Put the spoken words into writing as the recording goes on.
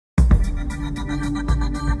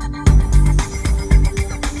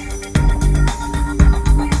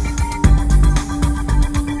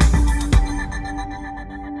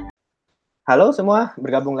Halo semua,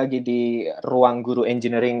 bergabung lagi di Ruang Guru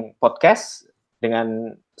Engineering Podcast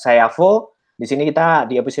dengan saya Avo. Di sini kita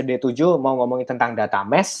di episode 7 mau ngomongin tentang data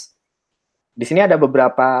mesh. Di sini ada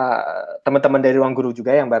beberapa teman-teman dari Ruang Guru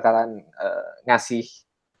juga yang bakalan ngasih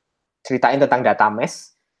ceritain tentang data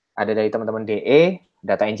mesh. Ada dari teman-teman DE,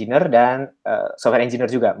 data engineer, dan software engineer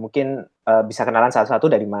juga. Mungkin bisa kenalan satu-satu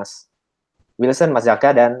dari Mas Wilson, Mas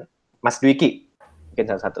Zaka, dan Mas Dwiki. Mungkin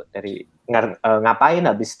salah satu dari ngapain,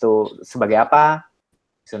 habis itu sebagai apa.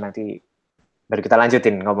 So, nanti baru kita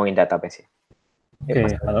lanjutin ngomongin database.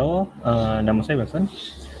 Oke, halo, nama saya Wilson.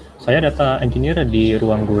 Saya data engineer di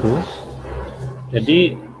Ruang Guru.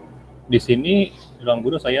 Jadi di sini di Ruang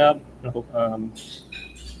Guru saya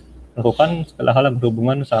melakukan segala hal yang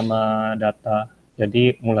berhubungan sama data.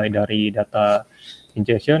 Jadi mulai dari data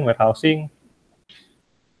ingestion, warehousing,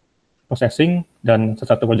 processing, dan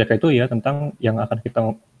satu proyek itu ya tentang yang akan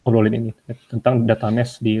kita obrolin ini, tentang data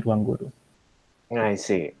mesh di Ruang Guru. Nah,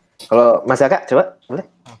 sih. Kalau Mas Zaka, coba boleh?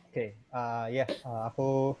 Oke,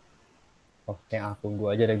 gue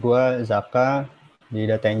aja deh. Gue Zaka di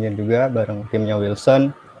data engineer juga bareng timnya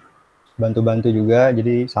Wilson, bantu-bantu juga.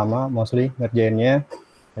 Jadi sama mostly ngerjainnya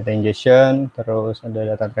data ingestion, terus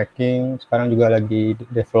ada data tracking. Sekarang juga lagi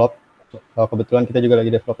develop. Kebetulan kita juga lagi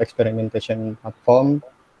develop experimentation platform,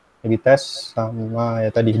 lagi tes sama ya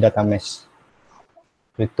tadi data mesh.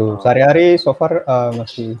 Itu sehari-hari so far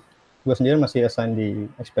gue sendiri masih assign di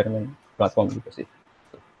eksperimen platform gitu sih.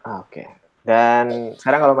 Oke. Dan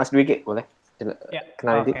sekarang kalau Mas Dwiki boleh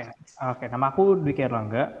kenalin diri. Oke, nama aku Dwiki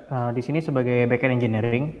Erlangga. Di sini sebagai backend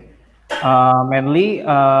engineering. Mainly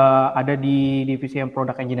ada di divisi yang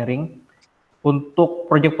product engineering. Untuk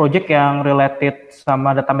project-project yang related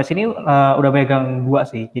sama data mesh ini udah megang 2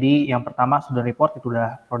 sih. Jadi yang pertama sudah report, itu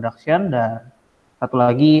udah production, dan satu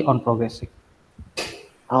lagi on progress.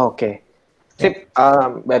 Oke. Sip,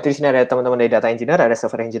 berarti di sini ada teman-teman dari data engineer, ada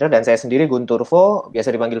software engineer, dan saya sendiri Guntur Vo,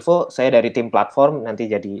 biasa dipanggil Vo. Saya dari tim platform, nanti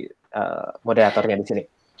jadi moderatornya di sini.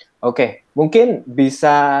 Oke, mungkin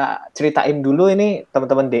bisa ceritain dulu ini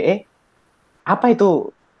teman-teman DE, apa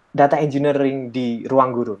itu data engineering di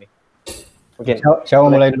Ruang Guru nih? Mungkin. Siapa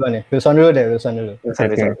mulai dulu nih? Wilson dulu deh, Wilson dulu.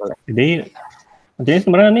 Wilson. Jadi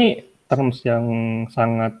sebenarnya ini terms yang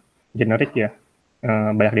sangat generik ya,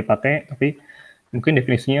 banyak dipakai, tapi mungkin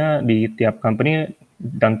definisinya di tiap company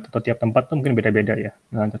dan atau tiap tempat tuh mungkin beda-beda ya.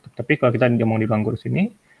 Nah, tapi kalau kita ngomong di Ruang Guru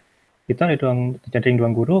sini, kita di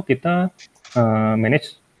Ruang Guru kita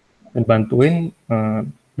manage dan bantuin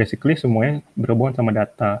basically semuanya berhubungan sama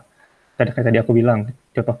data. Kayak tadi aku bilang,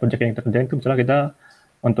 contoh project yang kita kerjain itu misalnya kita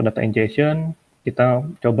untuk data ingestion, kita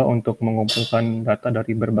coba untuk mengumpulkan data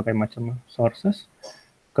dari berbagai macam sources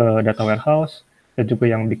ke data warehouse, dan juga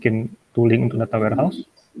yang bikin tooling untuk data warehouse.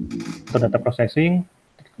 Untuk data processing,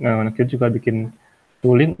 kita juga bikin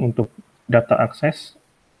tooling untuk data access.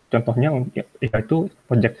 Contohnya yaitu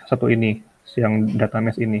project satu ini, yang data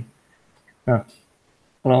mesh ini. Nah,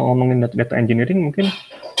 kalau ngomongin data engineering mungkin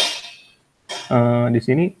di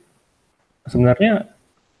sini sebenarnya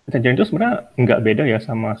data engineering itu sebenarnya nggak beda ya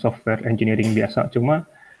sama software engineering biasa. Cuma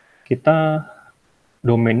kita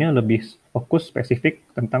domainnya lebih fokus spesifik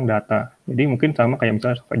tentang data. Jadi mungkin sama kayak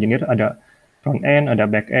misalnya software engineer ada front end, ada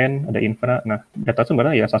back end, ada infra. Nah, data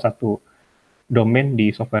sebenarnya ya salah satu domain di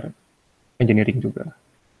software engineering juga.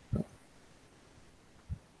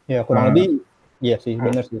 Ya, kurang lebih iya sih,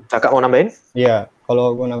 benar sih. Kakak mau nambahin? Iya,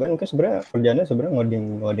 kalau gue nambahin mungkin sebenarnya kerjanya sebenarnya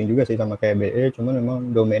ngoding juga sih sama kayak BE, cuman memang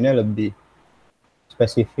domainnya lebih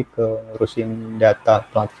spesifik ke ngurusin data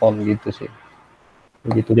platform gitu sih.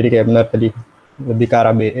 Begitu. Jadi kayak benar tadi lebih ke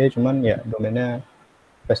arah BE, cuman ya domainnya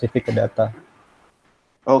spesifik ke data.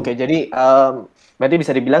 Oke, jadi berarti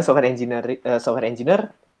bisa dibilang software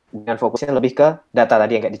engineer dengan fokusnya lebih ke data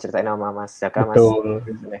tadi yang kayak diceritain sama Mas Zaka, Mas.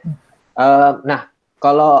 Nah,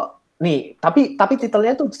 kalau nih, tapi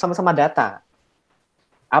titelnya tuh sama-sama data.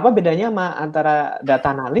 Apa bedanya antara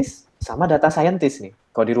data analis sama data scientist nih?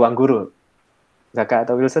 Kalau di Ruang Guru, Zaka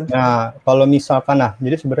atau Wilson? Nah, kalau misalkan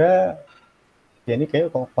jadi sebenarnya ya ini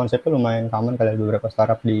kayak konsepnya lumayan common kali beberapa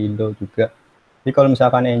startup di Indo juga. Jadi kalau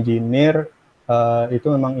misalkan engineer itu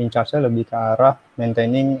memang in charge-nya lebih ke arah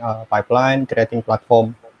maintaining pipeline, creating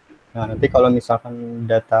platform. Nah, nanti kalau misalkan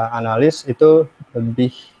data analis itu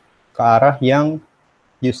lebih ke arah yang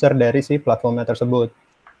user dari si platformnya tersebut.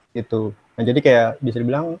 Gitu. Nah, jadi kayak bisa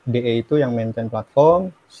dibilang DE itu yang maintain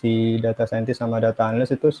platform, si data scientist sama data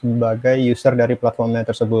analyst itu sebagai user dari platformnya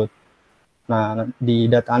tersebut. Nah, di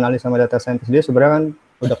data analis sama data scientist dia sebenarnya kan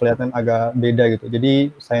udah kelihatan agak beda gitu.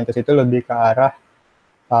 Jadi scientist itu lebih ke arah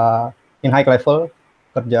in high level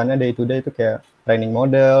kerjaannya day to day itu kayak training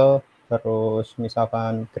model, terus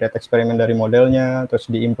misalkan create eksperimen dari modelnya,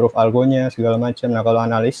 terus di-improve algonya, segala macam. Nah, kalau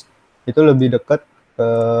analis itu lebih dekat ke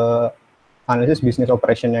analisis bisnis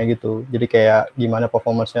operationnya gitu. Jadi kayak gimana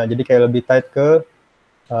performance-nya. Jadi kayak lebih tight ke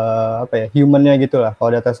human-nya gitu lah.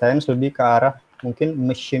 Kalau data science lebih ke arah mungkin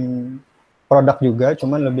machine produk juga,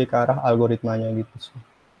 cuman lebih ke arah algoritmanya gitu sih.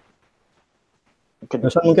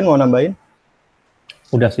 Terus mungkin mau nambahin?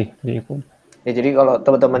 Udah sih, jadi itu. Ya, jadi kalau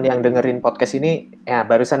teman-teman yang dengerin podcast ini, ya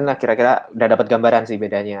barusan lah kira-kira udah dapat gambaran sih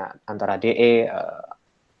bedanya antara DE,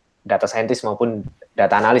 data scientist maupun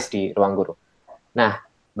data analis di ruang guru. Nah,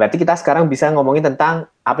 berarti kita sekarang bisa ngomongin tentang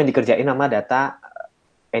apa yang dikerjain sama data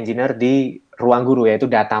engineer di ruang guru, yaitu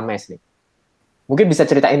data mesh nih. Mungkin bisa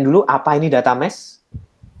ceritain dulu apa ini data mesh?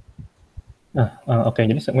 Nah, oke,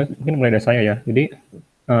 jadi mungkin mulai dari saya ya. Jadi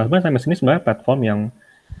sebenarnya data mesh ini sebenarnya platform yang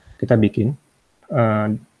kita bikin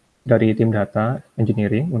dari tim data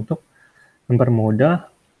engineering untuk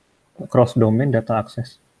mempermudah cross domain data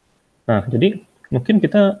access. Nah, jadi mungkin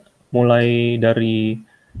kita mulai dari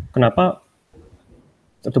kenapa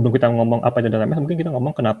sebelum kita ngomong apa itu data mesh, mungkin kita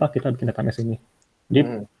ngomong kenapa kita bikin data mesh ini.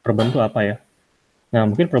 Jadi problem itu apa ya?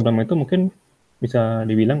 Nah, mungkin problem itu mungkin bisa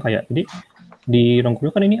dibilang kayak, jadi di ruang guru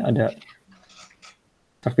kan ini ada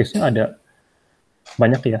service-nya ada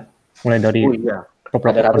banyak ya, mulai dari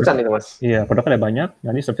ada ratusan itu Mas. Iya, produk ada banyak,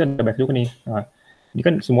 jadi service ada banyak juga nih. Nah, ini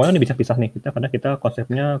kan semuanya bisa pisah nih kita, karena kita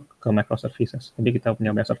konsepnya ke microservices. Jadi kita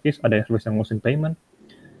punya banyak service, ada service yang ngurusin payment,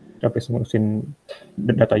 service ngurusin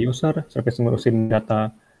data user, service ngurusin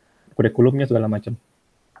data kurikulumnya segala macam.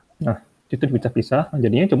 Nah, itu bisa pisah.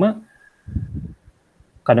 Jadinya cuma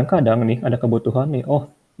kadang-kadang nih ada kebutuhan nih,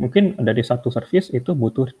 mungkin dari satu service itu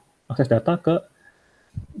butuh akses data ke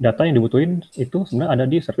data yang dibutuhin itu sebenarnya ada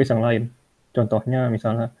di service yang lain. Contohnya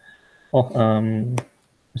misalnya,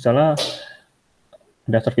 misalnya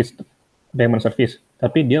ada service payment service,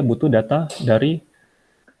 tapi dia butuh data dari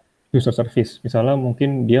user service. Misalnya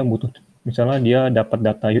mungkin dia butuh, misalnya dia dapat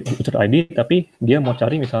data user ID, tapi dia mau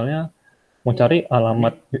cari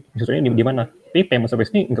alamat usernya di mana. Tapi payment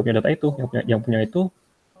service ini nggak punya data itu, yang punya itu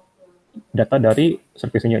data dari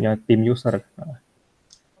service-nya tim user. Nah,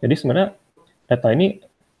 jadi sebenarnya data ini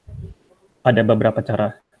ada beberapa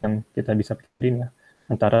cara yang kita bisa pikirin ya,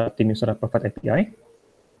 antara tim user provide API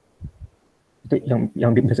itu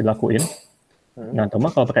yang bisa dilakuin. Nah, cuma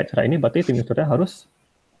kalau pakai cara ini berarti tim usernya harus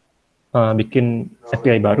bikin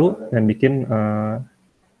API baru dan bikin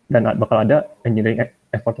dan bakal ada engineering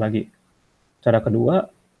effort lagi. Cara kedua,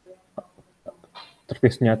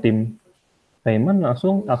 service-nya tim payment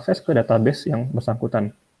langsung akses ke database yang bersangkutan.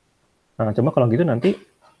 Nah, cuma kalau gitu nanti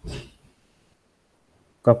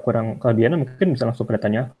kelebihannya mungkin bisa langsung ke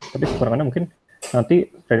datanya, tapi kekurangannya mungkin nanti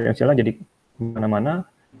kredensialnya jadi kemana-mana,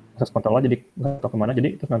 akses kontrolnya jadi nggak tahu kemana,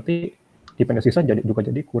 jadi terus nanti dependensinya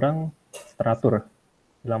jadi kurang teratur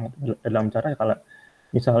dalam cara kalau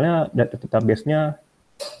misalnya database-nya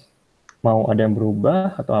mau ada yang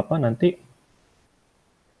berubah atau apa, nanti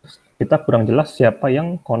kita kurang jelas siapa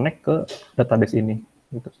yang connect ke database ini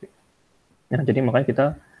gitu sih. Nah, jadi makanya kita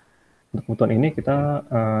untuk kebutuhan ini kita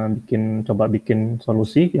coba bikin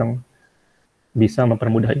solusi yang bisa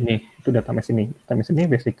mempermudah ini, itu data mesh ini. Data mesh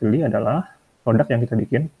ini basically adalah produk yang kita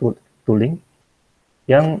bikin, tooling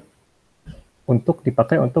yang untuk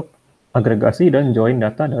dipakai untuk agregasi dan join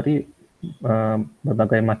data dari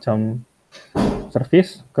berbagai macam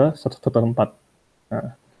service ke satu tempat.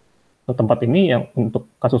 Nah, satu tempat ini yang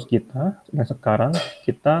untuk kasus kita yang sekarang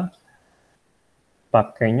kita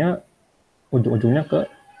pakainya ujung-ujungnya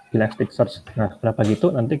ke Elasticsearch. Nah, kenapa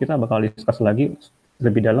gitu? Nanti kita bakal discuss lagi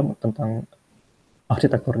lebih dalam tentang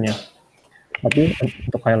arsitekturnya. Tapi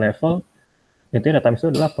untuk high level, intinya data mesh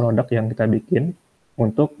itu adalah produk yang kita bikin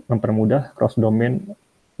untuk mempermudah cross-domain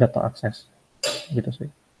data access. Gitu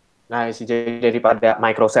sih. Nah, jadi daripada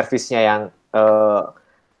microservice-nya yang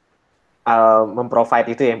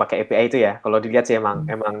memprovide itu yang pakai API itu ya, kalau dilihat sih emang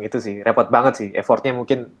itu sih repot banget sih, effortnya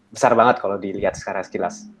mungkin besar banget kalau dilihat secara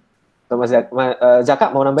sekilas. Mas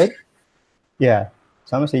Zaka mau nambahin? Ya,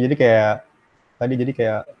 sama sih. Jadi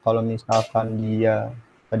kayak kalau misalkan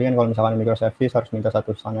tadi kan kalau misalkan microservice harus minta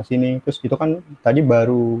satu sana sini, terus itu kan tadi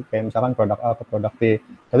baru kayak misalkan produk A ke produk B.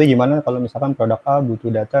 Tapi gimana kalau misalkan produk A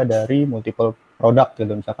butuh data dari multiple produk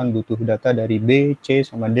gitu, misalkan butuh data dari B, C,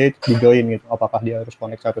 sama D di join gitu. Apakah dia harus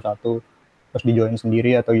connect satu-satu, terus di join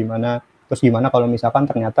sendiri atau gimana? Terus gimana kalau misalkan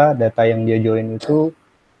ternyata data yang dia join itu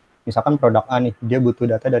misalkan produk A nih, dia butuh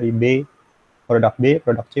data dari produk B,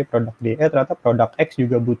 produk C, produk D. Ternyata produk X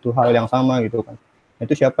juga butuh hal yang sama gitu kan.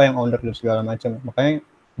 Itu siapa yang owner dan segala macam. Makanya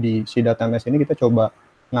di si data mesh ini kita coba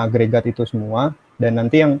ngagregat itu semua, dan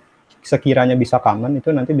nanti yang sekiranya bisa common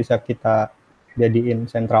itu nanti bisa kita jadiin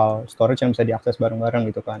central storage yang bisa diakses bareng-bareng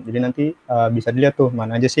gitu kan. Jadi nanti bisa dilihat tuh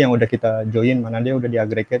mana aja sih yang udah kita join, mana aja yang udah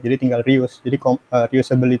di-aggregate, jadi tinggal reuse. Jadi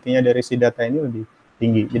reusability-nya dari si data ini lebih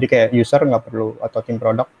tinggi. Jadi kayak user nggak perlu, atau tim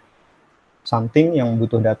produk something yang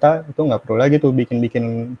butuh data itu nggak perlu lagi tuh bikin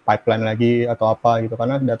pipeline lagi atau apa gitu,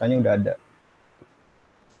 karena datanya udah ada.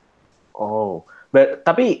 Oh,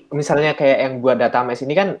 tapi misalnya kayak yang buat data mesh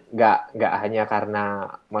ini kan nggak hanya karena,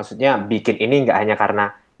 maksudnya bikin ini nggak hanya karena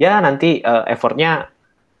ya nanti effortnya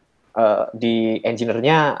di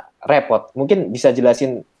engineer-nya repot. Mungkin bisa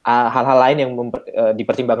jelasin hal-hal lain yang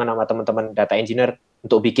dipertimbangkan sama teman-teman data engineer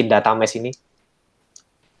untuk bikin data mesh ini.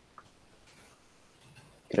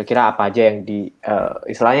 Kira-kira apa aja yang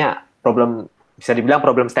istilahnya problem, bisa dibilang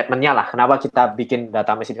problem statement-nya lah. Kenapa kita bikin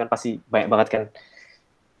data mesh ini, kan pasti banyak banget kan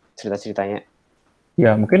cerita-ceritanya.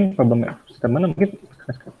 Ya, mungkin problem statement mungkin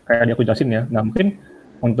kayak dia aku jelasin ya. Nah, mungkin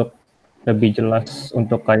untuk lebih jelas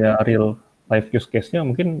untuk kayak real life use case-nya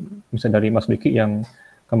mungkin bisa dari Mas Diki yang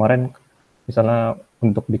kemarin misalnya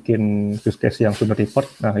untuk bikin use case yang student report.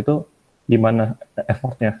 Nah, itu gimana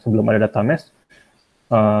effortnya sebelum ada data mesh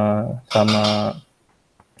sama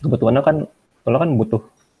kebutuhannya kan, kalau kan butuh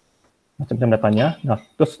macam-macam datanya. Nah,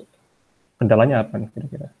 terus kendalanya apa nih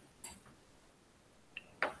kira-kira?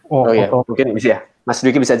 Oh ya, mungkin bisa ya. Mas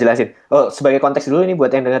Dwiki bisa jelasin. Oh, sebagai konteks dulu ini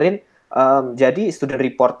buat yang dengerin, jadi student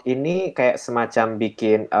report ini kayak semacam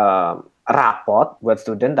bikin rapot buat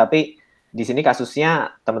student, tapi di sini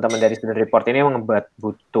kasusnya teman-teman dari student report ini memang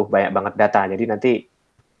butuh banyak banget data. Jadi nanti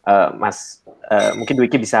mungkin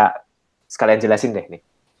Dwiki bisa sekalian jelasin deh nih.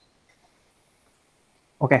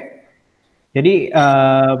 Oke. Jadi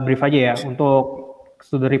brief aja ya, untuk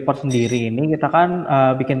student report sendiri ini kita kan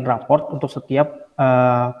bikin raport untuk setiap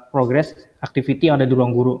progress activity yang ada di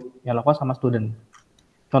ruang guru yang dilakukan sama student.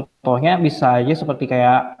 Contohnya bisa aja seperti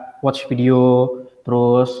kayak watch video,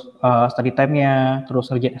 terus study time-nya,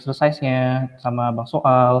 terus ngerjain exercise-nya, sama bang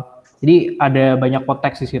soal. Jadi ada banyak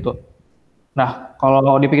konteks di situ. Nah,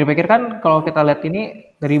 kalau dipikir-pikir kan, kalau kita lihat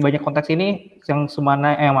ini dari banyak konteks ini, yang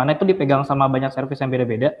mana itu dipegang sama banyak service yang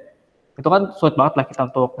beda-beda, itu kan sulit banget lah kita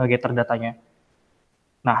untuk nge-gather datanya.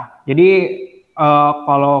 Nah, jadi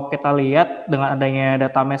kalau kita lihat dengan adanya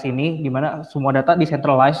data mesh ini, di mana semua data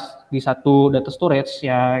decentralized di satu data storage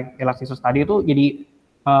ya Elasticsearch tadi, itu jadi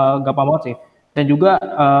gampang banget sih. Dan juga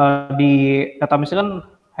di data mesh kan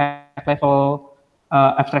high level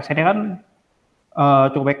abstraction-nya kan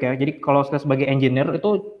cukup baik ya. Jadi kalau saya sebagai engineer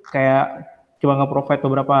itu kayak cuma nge-provide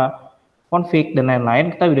beberapa config dan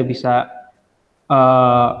lain-lain, kita udah bisa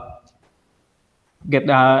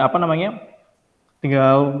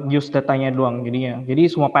tinggal use datanya doang jadinya. Jadi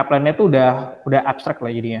semua pipeline-nya itu udah abstrak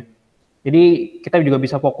lah jadinya. Jadi kita juga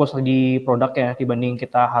bisa fokus di produk ya, dibanding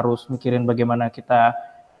kita harus mikirin bagaimana kita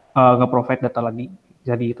nge-provide data lagi.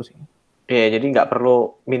 Jadi itu sih. Iya, jadi nggak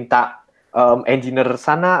perlu minta engineer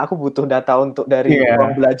sana, aku butuh data untuk dari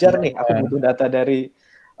ruang belajar nih, aku butuh data dari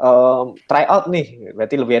tryout nih,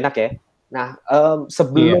 berarti lebih enak ya. Nah,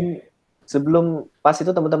 sebelum pas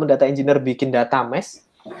itu teman-teman data engineer bikin data mesh,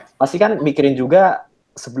 pasti kan mikirin juga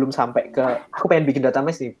sebelum sampai ke aku pengen bikin data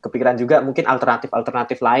mesh nih, kepikiran juga mungkin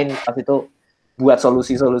alternatif lain pas itu buat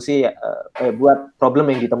solusi-solusi buat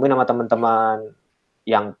problem yang ditemuin sama teman-teman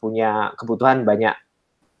yang punya kebutuhan banyak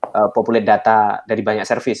populate data dari banyak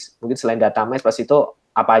service. Mungkin selain data mesh pas itu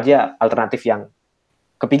apa aja alternatif yang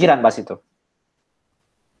kepikiran pas itu?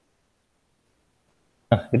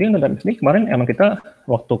 Nah, jadi untuk ini kemarin emang kita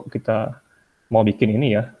waktu kita mau bikin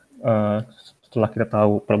ini ya, setelah kita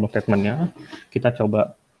tahu problem statement-nya, kita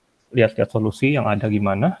coba lihat-lihat solusi yang ada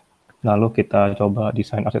gimana, lalu kita coba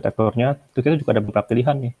desain arsitekturnya. Itu kita juga ada beberapa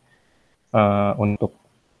pilihan nih untuk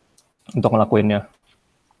ngelakuinnya.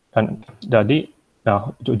 Dan jadi,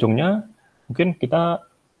 nah ujungnya mungkin kita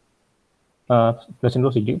jelasin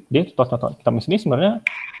dulu sih. Dia kita ini sebenarnya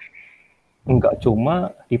nggak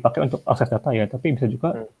cuma dipakai untuk akses data ya, tapi bisa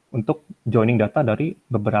juga untuk joining data dari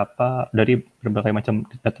berbagai macam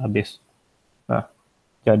database. Nah,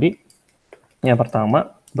 jadi yang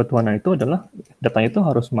pertama kebutuhannya itu adalah datanya itu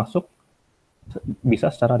harus masuk bisa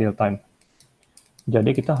secara real time.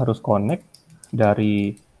 Jadi kita harus connect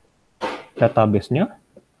dari database-nya,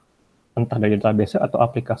 entah dari database atau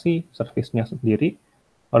aplikasi service-nya sendiri,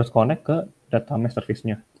 harus connect ke data mesh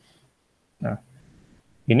service-nya. Nah,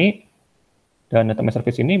 ini dan data mesh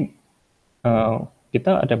service ini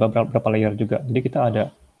kita ada beberapa layer juga. Jadi kita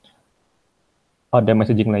ada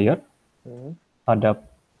messaging layer, ada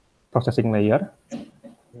processing layer,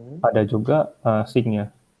 ada juga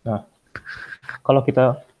sync-nya. Nah, kalau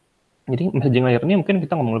jadi messaging layer ini mungkin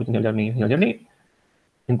kita ngomong lebih tinggal nih. Jadi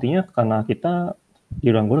intinya karena kita di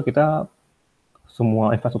ruang guru kita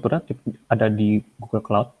semua infrastrukturnya ada di Google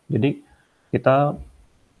Cloud. Jadi kita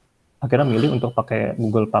akhirnya milih untuk pakai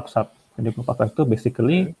Google PubSub. Jadi Google PubSub itu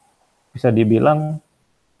basically bisa dibilang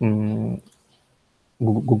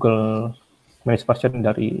Google managed version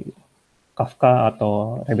dari Kafka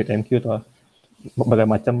atau RabbitMQ atau berbagai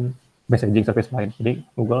macam messaging service lain. Jadi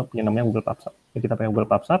Google punya namanya Google PubSub. Jadi kita pakai Google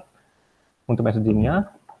PubSub untuk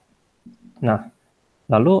messaging-nya. Nah,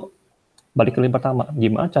 lalu balik ke link pertama,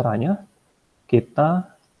 gimana caranya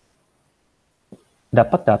kita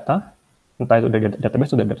dapat data, entah itu dari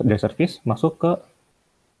database atau dari service, masuk ke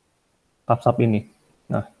PubSub ini.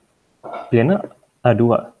 Nah, pilihannya ada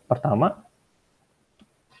dua. Pertama,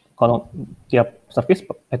 kalau tiap service,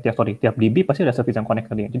 tiap DB pasti ada service yang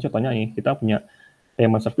connect tadi. Jadi contohnya ini, kita punya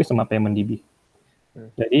payment service sama payment DB.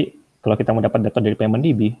 Jadi kalau kita mau dapat data dari payment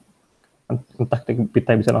DB, entah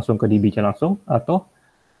kita bisa langsung ke DB-nya langsung, atau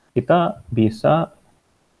kita bisa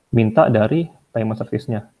minta dari payment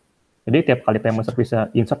service-nya. Jadi tiap kali payment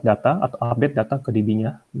service-nya insert data atau update data ke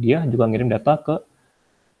DB-nya, dia juga ngirim data ke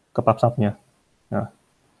PubSub-nya. Nah,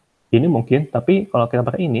 ini mungkin, tapi kalau kita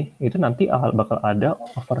pakai ini, itu nanti bakal ada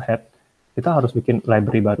overhead. Kita harus bikin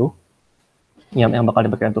library baru yang bakal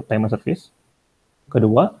dipakai untuk payment service.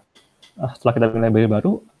 Kedua, setelah kita bikin library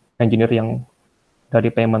baru, engineer yang dari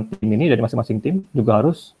payment team ini, dari masing-masing tim, juga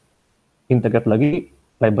harus integrate lagi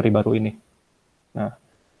library baru ini. Nah,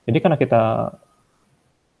 jadi karena kita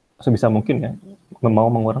sebisa mungkin ya, mau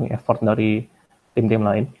mengurangi effort dari tim-tim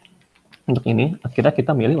lain, untuk ini, akhirnya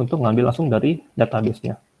kita milih untuk ngambil langsung dari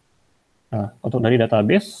database-nya. Nah, untuk dari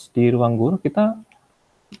database, di ruang guru kita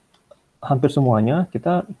hampir semuanya,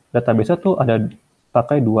 kita database-nya tuh ada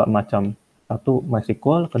pakai dua macam. Satu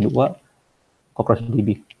MySQL, kedua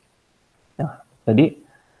CockroachDB. Nah, jadi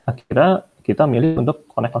akhirnya kita milih untuk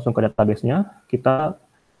connect langsung ke database-nya, kita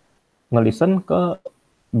nge-listen ke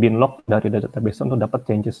binlog dari database untuk dapat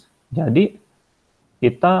changes. Jadi,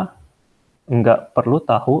 kita nggak perlu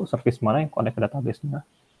tahu service mana yang connect ke database-nya.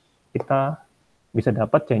 Kita bisa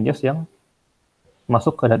dapat changes yang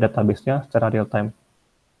masuk ke database-nya secara real time.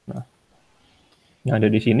 Nah, yang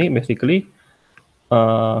ada di sini basically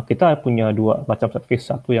kita punya dua macam service,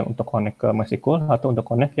 satu yang untuk connect ke MySQL atau untuk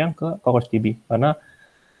connect yang ke CockroachDB. Karena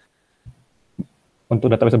untuk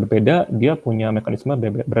database berbeda, dia punya mekanisme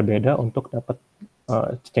berbeda untuk dapat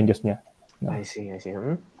changes-nya. Nah, I see.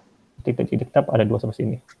 tetap ada dua service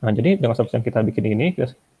ini. Nah, jadi dengan service yang kita bikin ini,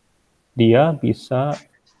 dia bisa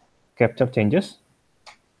capture changes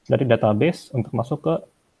dari database untuk masuk ke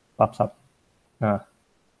PubSub. Nah,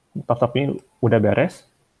 PubSub ini udah beres.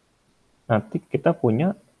 Nanti kita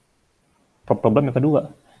punya problem yang kedua.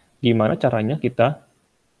 Gimana caranya kita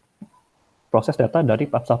proses data dari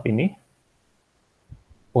PubSub ini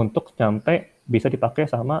untuk sampai bisa dipakai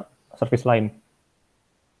sama service lain.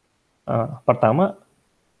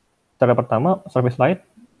 Cara pertama, service lain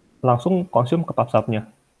langsung consume ke PubSub-nya.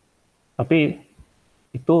 Tapi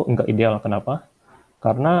itu nggak ideal. Kenapa?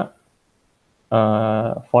 Karena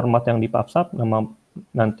format yang di PubSub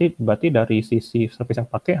nanti berarti dari sisi service yang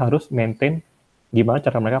pakai harus maintain gimana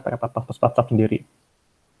cara mereka pakai PubSub sendiri.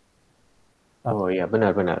 Oh iya,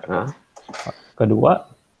 benar-benar. Kedua,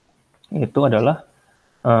 itu adalah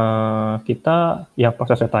kita yang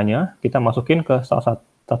proses datanya, kita masukin ke salah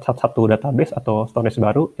satu database atau storage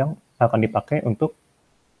baru yang akan dipakai untuk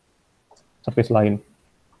service lain.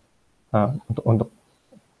 Nah, untuk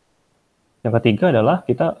yang ketiga adalah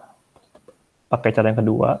kita pakai cara yang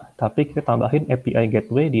kedua, tapi kita tambahin API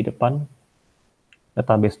gateway di depan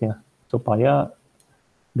database-nya supaya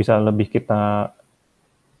bisa lebih kita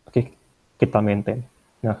maintain.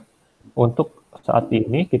 Nah, untuk saat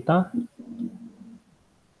ini kita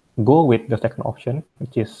go with the second option,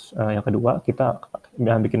 which is yang kedua, kita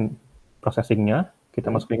bikin processing-nya, kita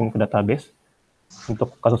masukin ke database.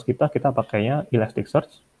 Untuk kasus kita pakainya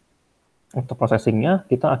Elasticsearch. Untuk processing-nya,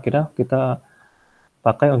 kita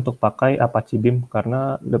pakai Apache Beam,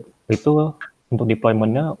 karena itu untuk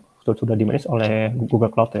deployment-nya sudah di-manage oleh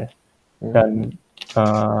Google Cloud ya. Dan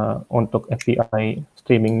untuk API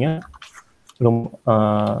streaming-nya,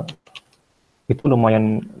 itu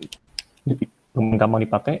lumayan gampang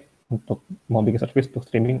dipakai untuk mau bikin service untuk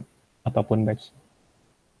streaming ataupun batch.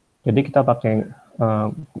 Jadi kita pakai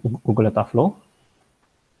Google Data Flow.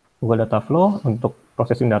 Google Data Flow untuk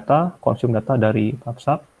processing data, consume data dari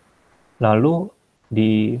PubSub, lalu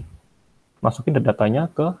dimasukin datanya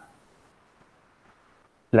ke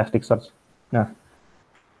Elasticsearch. Nah,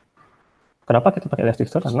 kenapa kita pakai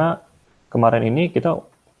Elasticsearch? Karena kemarin ini kita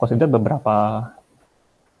consider beberapa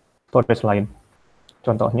storage lain.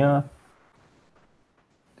 Contohnya,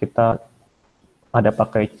 kita ada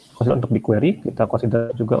pakai consider untuk BigQuery, kita consider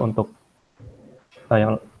juga untuk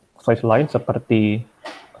yang service lain seperti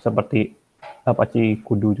Apache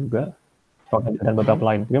Kudu juga dan beberapa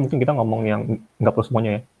lain. Jadi mungkin kita ngomong yang nggak perlu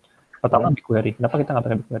semuanya ya. Pertama BigQuery. Kenapa kita nggak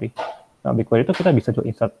pakai BigQuery? Nah, BigQuery itu kita bisa juga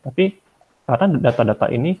insert, tapi karena data-data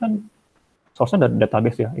ini kan source-nya dari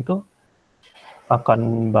database ya, itu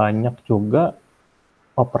akan banyak juga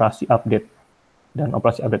operasi update. Dan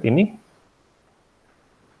operasi update ini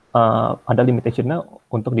ada limitation-nya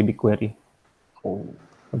untuk di BigQuery.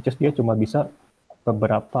 Which is dia cuma bisa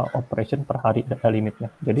beberapa operation per hari ada limitnya.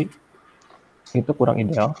 Jadi itu kurang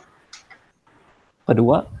ideal.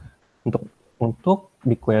 Kedua, untuk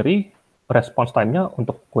BigQuery, response time-nya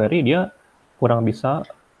untuk query dia kurang bisa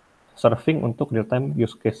serving untuk real-time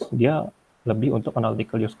use case. Dia lebih untuk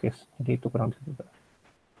analytical use case. Jadi itu kurang bisa juga.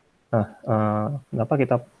 Nah, kenapa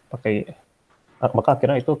kita pakai, maka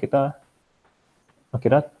akhirnya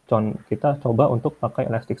kita coba untuk pakai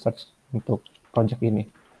Elasticsearch untuk project ini.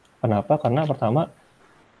 Kenapa? Karena pertama,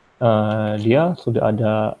 dia sudah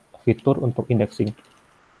ada fitur untuk indexing.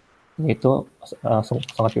 Itu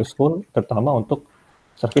sangat useful, terutama untuk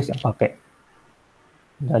service yang pakai.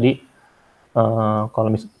 Jadi,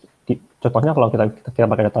 contohnya kalau kita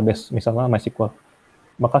pakai database, misalnya MySQL,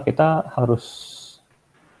 maka kita harus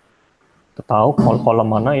tahu kolom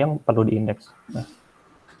mana yang perlu diindeks. Nah,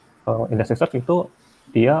 Elasticsearch itu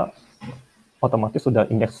dia otomatis sudah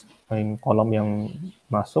indeks kolom yang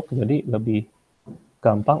masuk, jadi lebih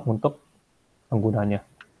gampang untuk penggunanya.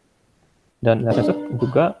 Dan Elasticsearch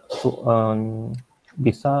juga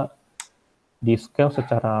bisa di-scale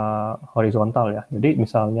secara horizontal ya. Jadi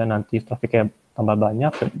misalnya nanti trafficnya tambah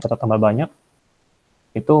banyak, data tambah banyak,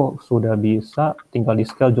 itu sudah bisa tinggal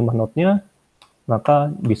di-scale jumlah node-nya,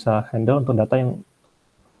 maka bisa handle untuk data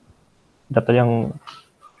yang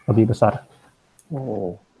lebih besar.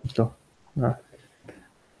 Gitu. Nah,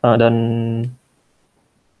 dan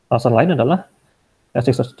alasan lain adalah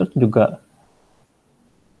Elasticsearch juga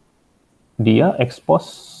dia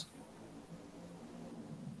expose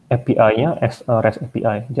API-nya as a REST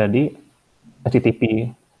API, jadi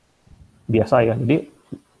HTTP biasa ya, jadi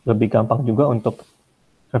lebih gampang juga untuk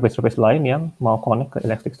service-service lain yang mau connect ke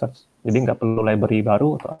Elasticsearch, jadi nggak perlu library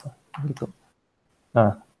baru atau apa gitu.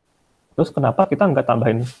 Nah, terus kenapa kita nggak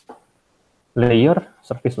tambahin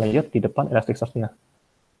service layer di depan Elasticsearch-nya?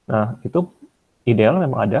 Nah, itu ideal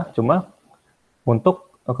memang ada, cuma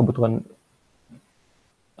untuk kebutuhan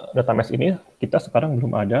data mesh ini kita sekarang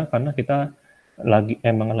belum ada karena kita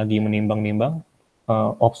lagi menimbang-nimbang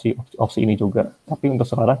opsi ini juga. Tapi untuk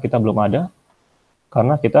sekarang kita belum ada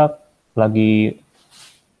karena kita lagi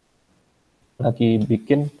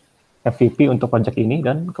bikin MVP untuk project ini,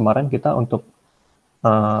 dan kemarin kita untuk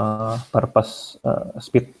purpose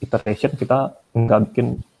speed iteration kita nggak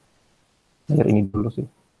bikin layer ini dulu sih.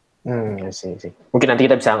 Sih. Mungkin nanti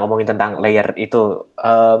kita bisa ngomongin tentang layer itu.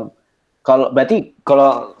 Kalau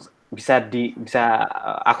bisa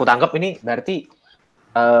aku tangkap ini berarti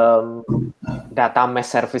data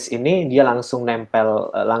mesh service ini dia langsung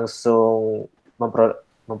nempel, langsung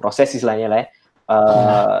memproses istilahnya lah ya,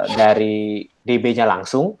 dari DB-nya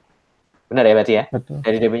langsung. Benar ya berarti ya? Betul.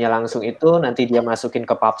 Dari DB-nya langsung itu nanti dia masukin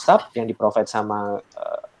ke PubSub yang di-provide sama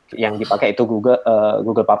yang dipakai itu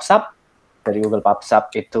Google PubSub. Dari Google PubSub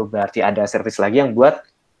itu berarti ada service lagi yang buat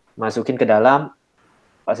masukin ke dalam,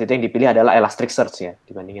 pas itu yang dipilih adalah Elasticsearch ya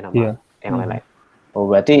dibandingin sama yang lain-lain.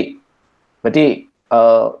 Berarti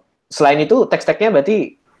selain itu tech-technya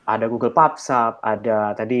berarti ada Google PubSub,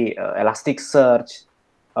 ada tadi Elasticsearch,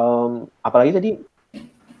 apalagi tadi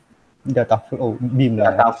Dataflow, BIM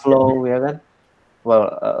lah. Dataflow ya kan. Well,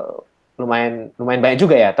 lumayan banyak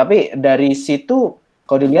juga ya. Tapi dari situ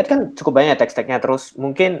kalau dilihat kan cukup banyak tech-technya. Terus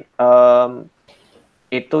mungkin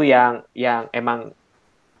itu yang emang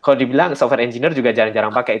kalau dibilang software engineer juga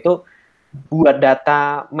jarang-jarang pakai itu buat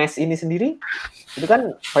data mesh ini sendiri. Itu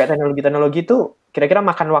kan pakai teknologi itu kira-kira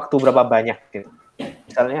makan waktu berapa banyak gitu.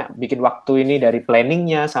 Misalnya bikin waktu ini dari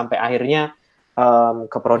planningnya sampai akhirnya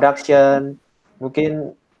ke production.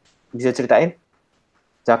 Mungkin bisa ceritain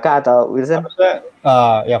Jaka atau Wilson?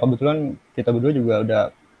 Ya kebetulan kita berdua juga udah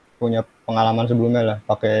punya pengalaman sebelumnya lah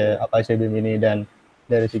pakai Apache BIM ini, dan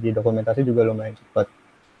dari segi dokumentasi juga lumayan cepat.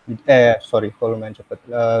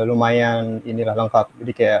 Lumayan inilah lengkap.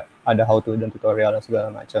 Jadi kayak ada how to dan tutorial dan segala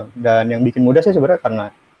macam. Dan yang bikin mudah sih sebenarnya karena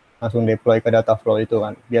langsung deploy ke Dataflow itu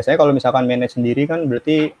kan. Biasanya kalau misalkan manage sendiri kan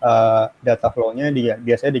berarti Dataflow-nya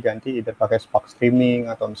biasanya diganti either pakai Spark Streaming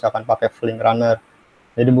atau misalkan pakai Flink Runner.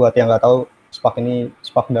 Jadi buat yang nggak tahu, Spark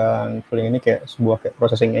dan Flink ini kayak sebuah kayak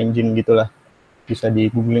processing engine gitulah. Bisa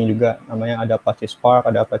di googling juga, namanya ada Apache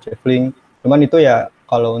Spark, ada Apache Flink. Cuman itu ya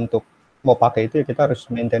kalau untuk mau pakai itu ya kita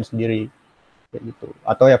harus maintain sendiri. kayak gitu.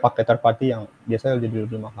 Atau ya pakai third party yang biasanya jadi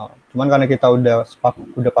lebih mahal. Cuman karena kita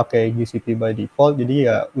udah pakai GCP by default, jadi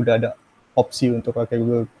ya udah ada opsi untuk pakai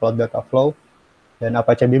Google Cloud Data Flow, dan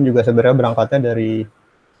Apache Beam juga sebenarnya berangkatnya dari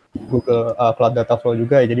Google Cloud Data Flow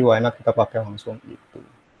juga ya, jadi why not kita pakai langsung gitu.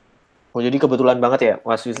 Oh, jadi kebetulan banget ya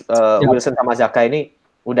Mas Wilson sama Zaka ini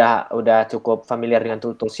udah cukup familiar dengan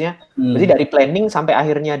toolsnya. Berarti dari planning sampai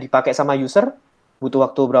akhirnya dipakai sama user butuh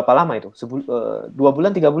waktu berapa lama itu? 2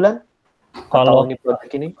 bulan, 3 bulan? Kalau ini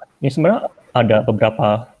project ini sebenarnya ada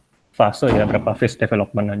beberapa fase ya, beberapa phase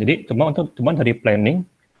development. Jadi cuma dari planning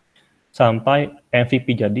sampai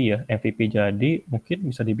MVP jadi ya. MVP jadi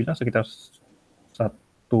mungkin bisa dibilang sekitar 1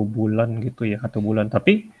 bulan gitu ya, 1 bulan.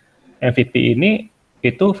 Tapi MVP ini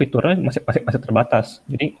itu fiturnya masih terbatas.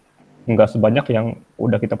 Jadi nggak sebanyak yang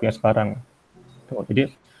udah kita punya sekarang. Jadi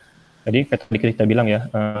kayak tadi kita bilang ya,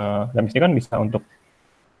 dan ini kan bisa untuk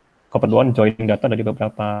keperluan joining data dari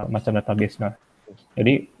beberapa macam database. Nah,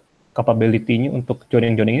 jadi capability-nya untuk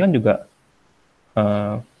joining kan juga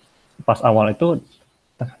pas awal itu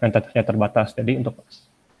datanya terbatas. Jadi untuk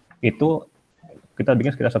itu kita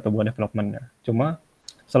bikin sekitar 1 bulan development-nya. Cuma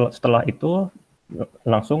setelah itu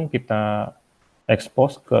langsung kita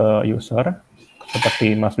expose ke user,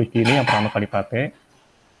 seperti Mas Wiki ini yang pertama kali pakai.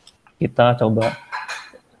 Kita coba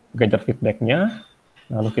gather feedback-nya,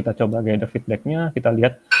 lalu kita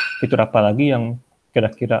lihat fitur apa lagi yang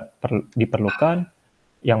kira-kira diperlukan,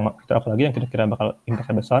 fitur apa lagi yang kira-kira bakal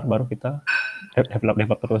impact besar, baru kita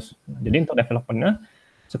develop terus. Jadi untuk development-nya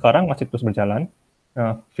sekarang masih terus berjalan.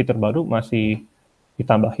 Fitur baru masih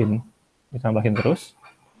ditambahin terus.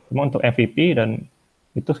 Cuma untuk MVP dan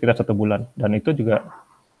itu sekitar 1 bulan. Dan itu juga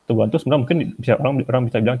 1 bulan itu sebenarnya mungkin bisa orang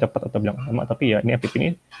bisa bilang cepat atau bilang lama, tapi ya ini MVP ini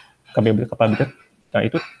kapabilitas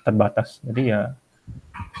itu terbatas. Jadi ya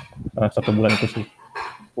 1 bulan itu sih.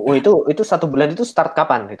 Oh, itu 1 bulan itu start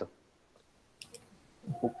kapan itu?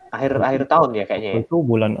 Akhir tahun ya kayaknya ya? Itu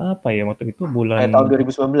bulan apa ya? Waktu itu bulan tahun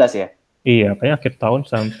 2019 ya? Iya, kayaknya akhir tahun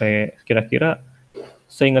sampai kira-kira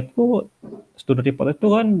seingatku studi report itu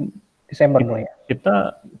kan Desember mulai ya?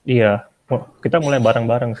 Kita mulai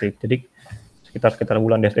bareng-bareng sih. Jadi sekitar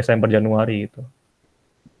bulan Desember Januari itu.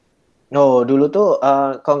 No, dulu tuh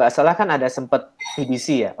kalau nggak salah kan ada sempat PDC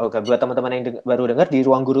ya. Oke, buat teman-teman yang baru dengar, di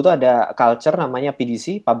Ruang Guru tuh ada culture namanya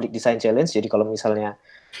PDC, Public Design Challenge. Jadi kalau misalnya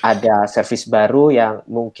ada service baru yang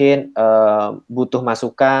mungkin butuh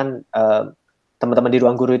masukan, teman-teman di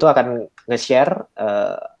Ruang Guru itu akan nge-share,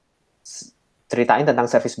 ceritain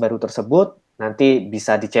tentang service baru tersebut, nanti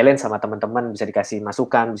bisa di-challenge sama teman-teman, bisa dikasih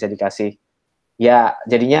masukan, bisa dikasih, ya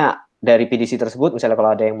jadinya dari PDC tersebut, misalnya kalau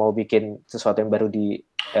ada yang mau bikin sesuatu yang baru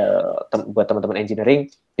buat teman-teman engineering,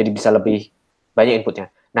 jadi bisa lebih banyak inputnya.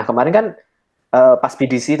 Nah, kemarin kan pas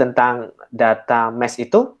PDC tentang data mesh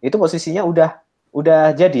itu posisinya udah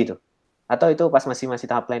jadi itu? Atau itu pas masih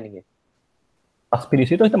tahap planning ya? Pas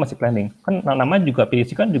PDC itu kita masih planning. Kan namanya juga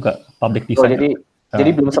PDC kan juga public design. Jadi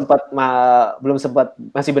belum sempat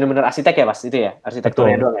masih benar-benar arsitek ya Mas itu ya?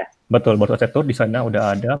 Arsitekturnya doang ya? Betul, baru arsitektur, desainnya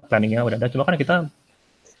udah ada, planningnya udah ada. Cuma kan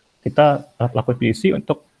kita lakukan PDC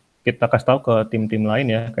untuk kita kasih tahu ke tim-tim lain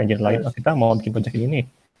ya, ke engineer lain, kita mau bikin project ini nih.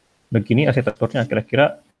 Begini arsitekturnya,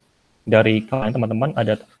 kira-kira dari kalian teman-teman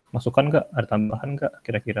ada masukan nggak, ada tambahan nggak,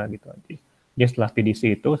 kira-kira gitu. Jadi setelah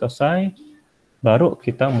PDC itu selesai, baru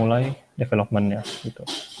kita mulai development-nya gitu.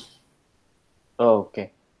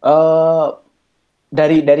 Oke.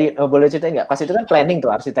 Dari boleh ceritain nggak? Pas itu kan planning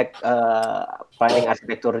tuh planning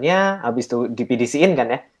arsitekturnya, habis itu di PDC-in kan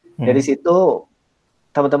ya. Dari situ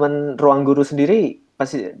teman-teman Ruang Guru sendiri,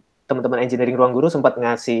 pasti teman-teman engineering Ruang Guru sempat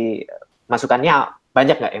ngasih masukannya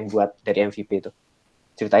banyak nggak yang buat dari MVP itu?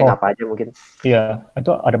 Ceritain apa aja mungkin? Iya,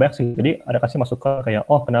 itu ada banyak sih. Jadi ada kasih masukan kayak,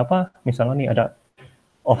 kenapa misalnya nih ada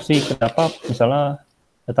opsi, kenapa misalnya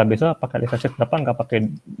database pakai Elasticsearch, kenapa nggak pakai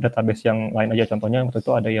database yang lain aja? Contohnya waktu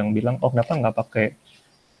itu ada yang bilang, kenapa nggak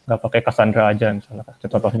pakai Cassandra aja misalnya,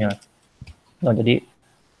 contohnya. Nah, jadi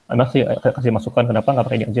ada sih kasih masukan kenapa nggak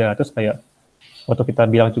pakai ini aja. Terus kayak waktu kita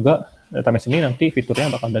bilang juga database ini nanti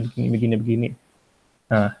fiturnya bakal ada begini.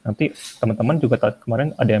 Nah, nanti teman-teman juga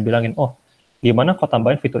kemarin ada yang bilangin, gimana kok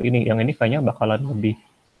tambahin fitur ini, yang ini kayaknya bakalan lebih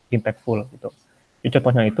impactful gitu. Jadi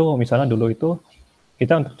contohnya itu, misalnya dulu itu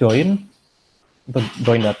kita untuk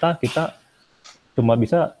join data kita cuma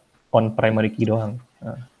bisa on primary key doang.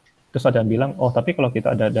 Nah, terus ada yang bilang, tapi kalau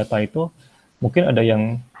kita ada data itu mungkin ada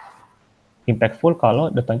yang impactful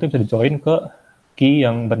kalau data itu bisa di-join ke key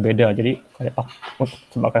yang berbeda. Jadi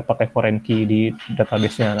kayak pakai foreign key di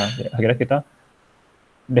database-nya. Nah, akhirnya kita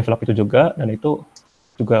develop itu juga, dan itu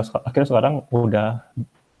juga akhirnya sekarang udah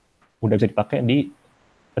bisa dipakai di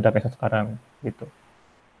database sekarang gitu.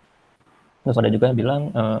 Terus ada juga yang bilang,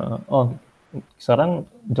 sekarang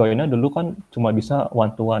joinnya dulu kan cuma bisa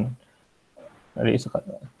one to one. Jadi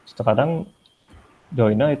sekarang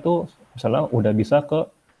joinnya itu misalnya udah bisa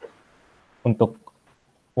untuk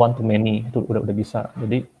one to many, itu udah bisa.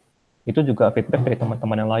 Jadi itu juga feedback dari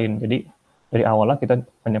teman-teman yang lain. Jadi dari awalnya kita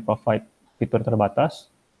hanya provide fitur terbatas,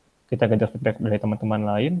 kita gajar feedback dari teman-teman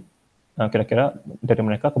lain. Nah, kira-kira dari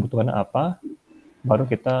mereka kebutuhannya apa, baru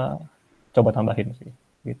kita coba tambahin sih,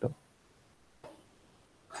 gitu.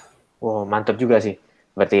 Wow, mantap juga sih.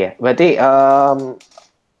 Berarti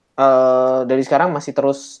dari sekarang masih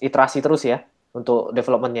terus iterasi terus ya untuk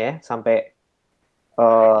development-nya ya, sampai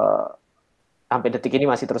detik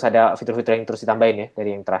ini masih terus ada fitur-fitur yang terus ditambahin ya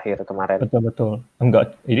dari yang terakhir kemarin. Betul.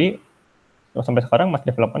 Enggak, jadi sampai sekarang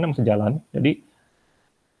masih development-nya masih jalan. Jadi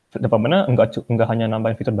development-nya enggak hanya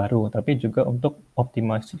nambahin fitur baru, tapi juga untuk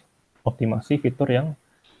optimasi fitur yang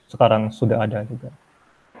sekarang sudah ada juga.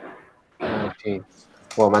 Oke.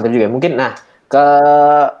 Wah, mantap juga. Mungkin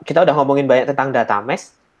kita udah ngomongin banyak tentang data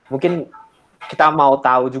mesh. Mungkin kita mau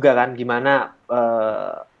tahu juga kan gimana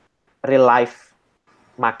real life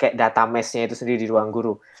make data mesh-nya itu sendiri di ruang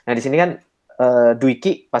guru. Nah, di sini kan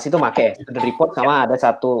Dwiki pas itu make student report sama ada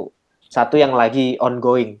satu yang lagi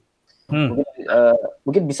ongoing.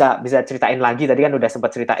 Mungkin bisa ceritain lagi, tadi kan udah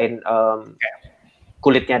sempat ceritain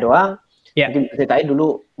kulitnya doang. Mungkin ceritain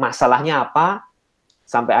dulu masalahnya apa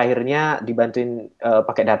sampai akhirnya dibantuin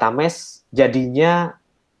pakai data mesh, jadinya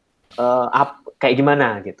kayak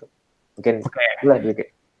gimana gitu. Mungkin boleh Dwiki.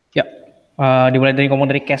 Ya, dimulai dari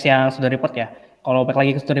ngomong dari case yang student report ya. Kalau balik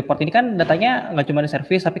lagi ke student report ini kan datanya nggak cuma di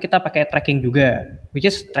service, tapi kita pakai tracking juga. Which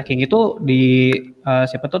is tracking itu di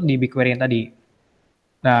di BigQuery yang tadi.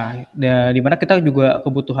 Nah, di mana kita juga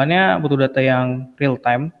kebutuhannya butuh data yang real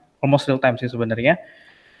time, almost real time sih sebenarnya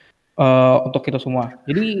untuk itu semua.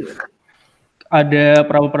 Jadi ada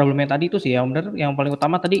problem-problem yang tadi itu sih yang benar. Yang paling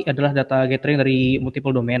utama tadi adalah data gathering dari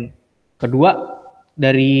multiple domain. Kedua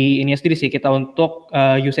dari ini sendiri sih kita untuk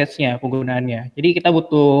usage-nya, penggunaannya. Jadi kita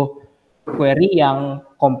butuh query yang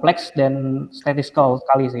kompleks dan statistical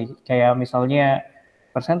sekali sih. Kayak misalnya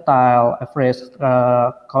percentile, average,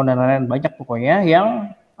 count dan lain-lain, banyak pokoknya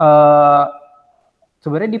yang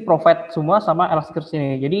sebenarnya di-provide semua sama Elasticsearch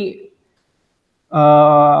ini. Jadi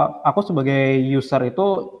aku sebagai user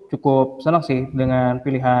itu cukup senang sih dengan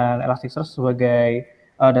pilihan Elasticsearch sebagai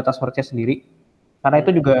data storage-nya sendiri. Karena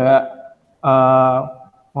itu juga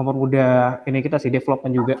mempermudah ini kita sih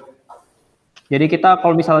development juga. Jadi kita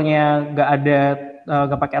kalau misalnya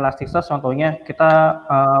nggak pakai Elasticsearch, contohnya kita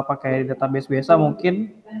pakai database biasa, mungkin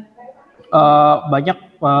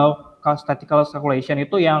banyak statistical calculation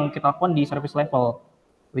itu yang kita lakukan di service level,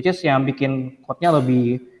 which is yang bikin code-nya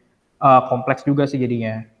lebih kompleks juga sih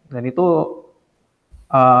jadinya. Dan itu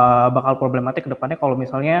bakal problematik ke depannya kalau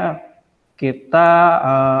misalnya kita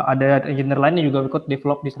ada engineer lain yang juga ikut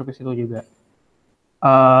develop di service itu juga.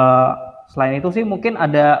 Selain itu sih mungkin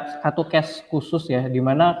ada satu case khusus ya, di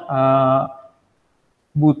mana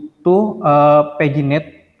butuh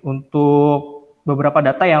paginate untuk beberapa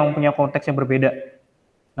data yang punya konteks yang berbeda.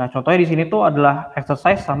 Nah, contohnya di sini tuh adalah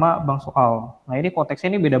exercise sama bank soal. Nah, ini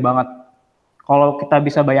konteksnya ini beda banget. Kalau kita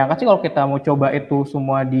bisa bayangkan sih, kalau kita mau coba itu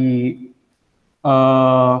semua di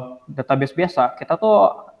database biasa, kita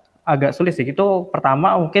tuh agak sulit sih. Itu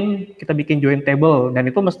pertama mungkin kita bikin join table, dan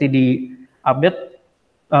itu mesti di-update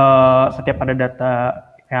setiap ada data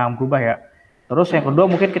yang berubah ya. Terus yang kedua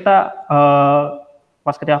mungkin kita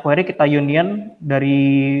pas ketika query kita union dari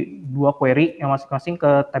dua query yang masing-masing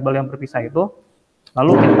ke table yang berpisah itu.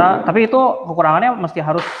 Lalu tapi itu kekurangannya mesti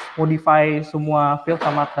harus modify semua field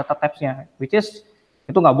sama data types-nya, which is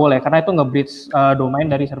itu nggak boleh karena itu nge-breach domain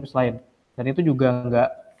dari service lain. Dan itu juga nggak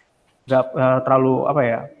terlalu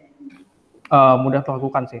mudah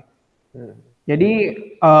dilakukan sih. Jadi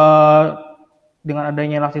dengan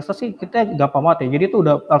adanya Elasticsearch sih kita gampang banget ya. Jadi itu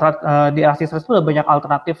udah di Elasticsearch itu udah banyak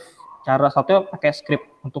alternatif cara, satunya pakai script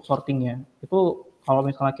untuk sortingnya. Itu kalau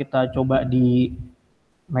misalnya kita coba di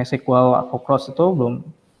MySQL atau Cross itu belum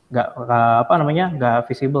nggak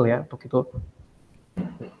visible ya untuk itu.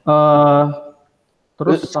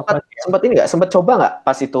 Terus sempat coba nggak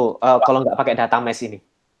pas itu kalau nggak pakai data mesh ini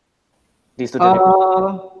di student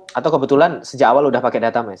atau kebetulan sejak awal udah pakai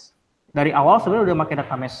data mesh? Dari awal sebenarnya udah pakai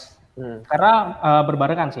data mesh. Karena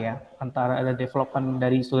berbarengan sih ya antara ada development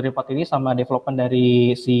dari student report ini sama development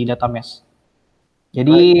dari si data mesh.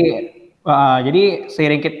 Jadi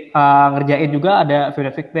seiring kita ngerjain juga ada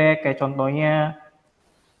feedback kayak contohnya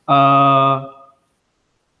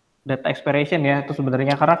data expiration ya, itu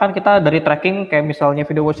sebenarnya karena kan kita dari tracking kayak misalnya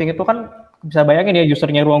video watching itu kan bisa bayangin ya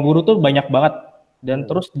usernya ruang guru tuh banyak banget, dan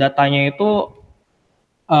terus datanya itu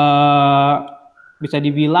bisa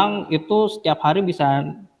dibilang itu setiap hari bisa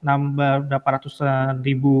nambah berapa ratus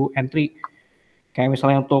ribu entry. Kayak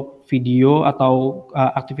misalnya untuk video atau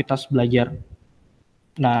aktivitas belajar.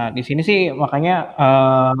 Nah, di sini sih makanya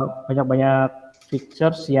banyak-banyak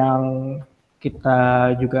features yang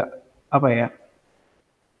kita juga apa ya?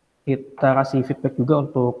 Kita kasih feedback juga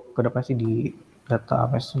untuk ke depan sih di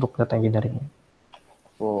database untuk data engineering.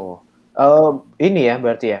 Oh, ini ya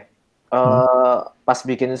berarti ya. Pas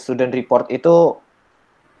bikin student report itu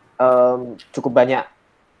cukup banyak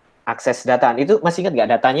akses data. Itu masih ingat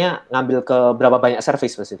nggak datanya ngambil ke berapa banyak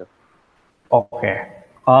service pas itu? Oke.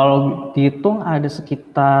 Kalau dihitung ada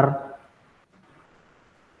sekitar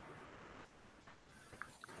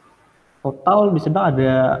total bisa bilang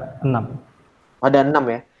ada 6. Ada 6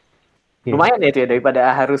 ya. Iya. Lumayan ya itu ya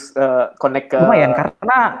daripada harus connect ke. Lumayan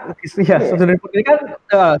karena ya student report ini kan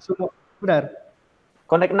semua benar.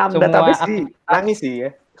 Connect 6 Semua database sih nangis sih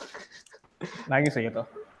ya. Nangis sih itu.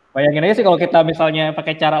 Bayangin aja sih kalau kita misalnya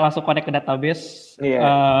pakai cara langsung connect ke database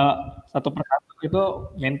satu persatu itu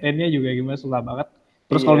maintain-nya juga gimana susah banget.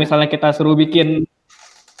 Terus kalau misalnya kita suruh bikin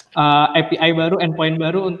API baru, endpoint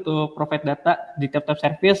baru untuk provide data di tiap-tiap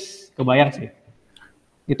service, kebayang sih.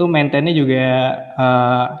 Itu maintain-nya juga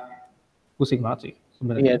pusing banget sih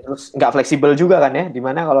sebenarnya. Iya, terus nggak fleksibel juga kan ya,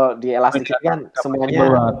 dimana kalau di Elasticsearch kan semuanya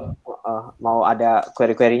mau ada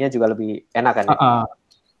query-query-nya juga lebih enak kan ya.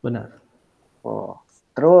 Benar. Oh,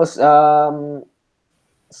 terus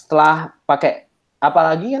setelah pakai,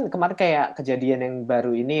 apalagi kan kemarin kayak kejadian yang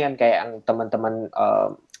baru ini kan kayak yang teman-teman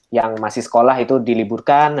yang masih sekolah itu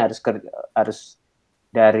diliburkan, harus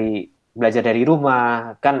belajar dari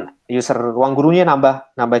rumah, kan user ruang gurunya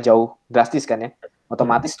nambah jauh drastis kan ya.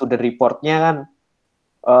 Otomatis student report-nya kan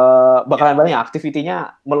bakalan banyak,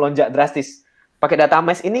 activity-nya melonjak drastis. Pakai data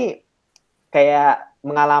mesh ini kayak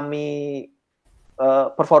mengalami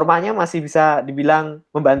performanya masih bisa dibilang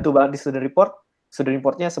membantu banget di student report. Student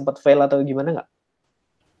report-nya sempat fail atau gimana nggak?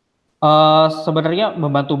 Sebenarnya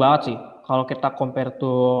membantu banget sih. Kalau kita compare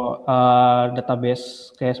to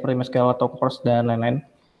database kayak seperti MySQL atau Postgres dan lain-lain.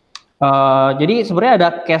 Jadi sebenarnya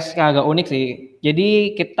ada case yang agak unik sih.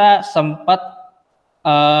 Jadi kita sempat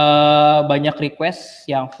banyak request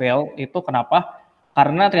yang fail. Itu kenapa?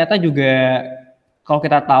 Karena ternyata juga kalau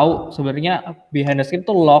kita tahu sebenarnya behind the scene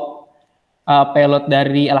tuh log payload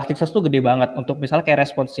dari Elasticsearch tuh gede banget untuk misalnya kayak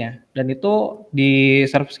responsnya. Dan itu di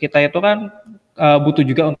service kita itu kan butuh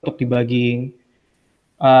juga untuk debugging.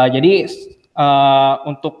 Jadi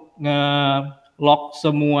untuk nge-log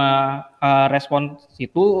semua respons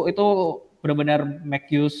itu benar-benar make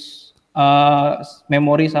use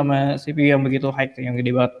memori sama CPU yang begitu high yang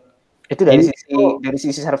gede banget. Itu dari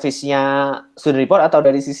sisi service-nya student report atau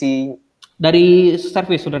dari sisi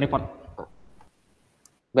service student report?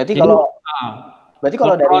 Berarti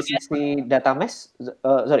kalau dari sisi data mesh,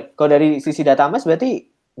 kalau dari sisi data mesh berarti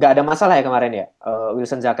nggak ada masalah ya kemarin ya,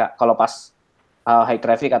 Wilson Zaka, kalau pas high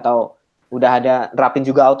traffic atau udah ada nerapin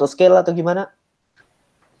juga auto scale atau gimana?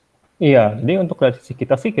 Iya, jadi untuk dari sisi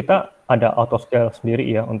kita sih kita ada auto scale sendiri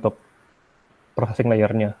ya untuk processing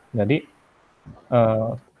layer-nya. Jadi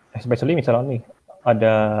especially misalnya nih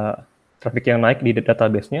ada traffic yang naik di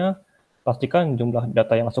database-nya, pastikan jumlah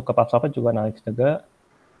data yang masuk ke PubSub juga naik juga.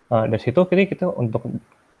 Dari situ kita untuk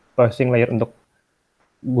processing layer untuk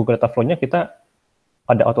Google Data Flow-nya kita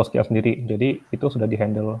ada auto scale sendiri. Jadi itu sudah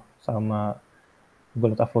di-handle sama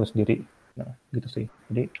Google Data Flow sendiri. Nah, gitu sih.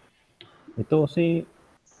 Jadi itu sih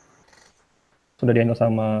sudah di-handle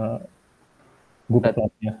sama Google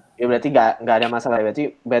Cloud-nya. Ya berarti nggak ada masalah.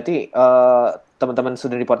 Berarti teman-teman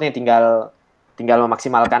student report-nya tinggal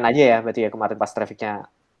memaksimalkan aja ya. Berarti ya kemarin pas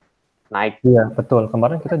traffic-nya naik. Iya, betul.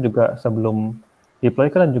 Kemarin kita juga sebelum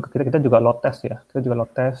deploy kan juga kita juga load test ya. Kita juga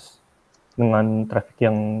load test dengan traffic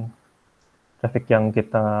yang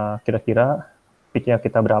kita kira-kira peak-nya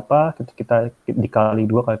kita berapa, kita dikali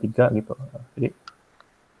 2 kali 3 gitu. Jadi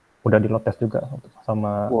udah di load test juga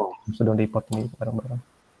sama student report ini bareng-bareng.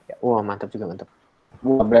 Wah, mantap juga, mantap.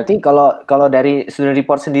 Wah, berarti kalau dari student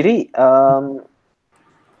report sendiri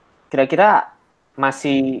kira-kira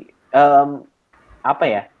masih apa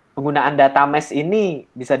ya? Penggunaan data mesh ini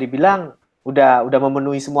bisa dibilang udah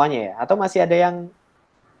memenuhi semuanya ya, atau masih ada yang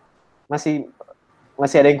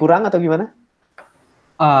kurang atau gimana?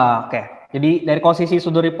 Oke. Jadi dari sisi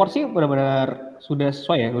student report sih benar-benar sudah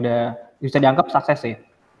sesuai ya, udah bisa dianggap sukses sih.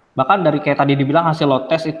 Bahkan dari kayak tadi dibilang hasil load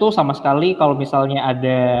test itu sama sekali kalau misalnya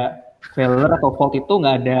ada failure atau fault itu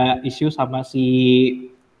nggak ada isu sama si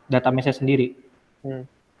data mesh sendiri.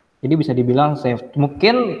 Jadi bisa dibilang safe.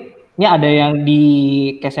 Mungkin ini ada yang di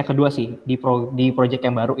case yang kedua sih di project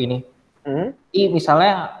yang baru ini. Jadi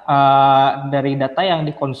misalnya dari data yang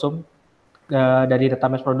dikonsum dari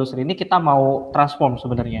database producer ini kita mau transform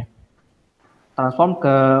sebenarnya. Transform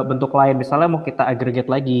ke bentuk lain. Misalnya mau kita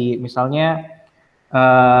aggregate lagi. Misalnya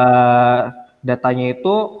datanya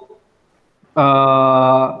itu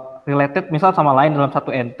related misal sama lain dalam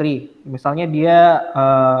satu entry. Misalnya dia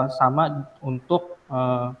sama untuk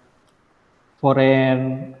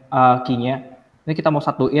foreign key-nya. Ini kita mau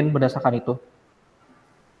satuin berdasarkan itu.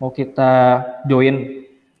 Mau kita join,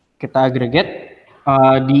 kita aggregate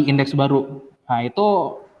di indeks baru. Nah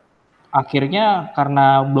itu akhirnya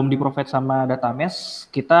karena belum di-provide sama data mesh,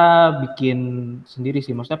 kita bikin sendiri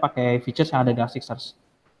sih. Maksudnya pakai features yang ada di Elasticsearch.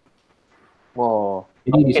 Oh,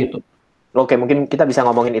 Jadi di situ. Oke, mungkin kita bisa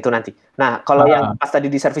ngomongin itu nanti. Nah, kalau yang pas tadi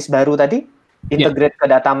di service baru tadi, integrate ke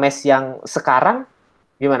data mesh yang sekarang,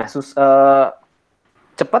 gimana?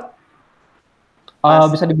 Cepet?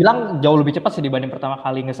 Bisa dibilang jauh lebih cepat sih dibanding pertama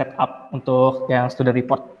kali nge-set up untuk yang student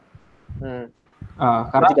report.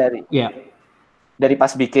 Karena dari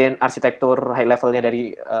pas bikin arsitektur high levelnya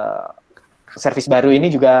dari service baru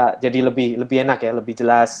ini juga jadi lebih enak ya, lebih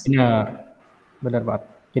jelas. Benar banget.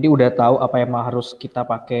 Jadi udah tahu apa yang harus kita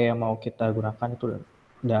pakai, yang mau kita gunakan itu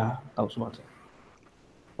udah tahu semua sih.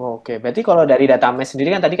 Oke, berarti kalau dari data mesh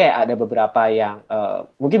sendiri kan tadi kayak ada beberapa yang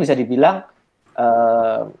mungkin bisa dibilang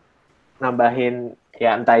nambahin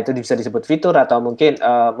ya entah itu bisa disebut fitur atau mungkin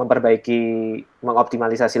memperbaiki,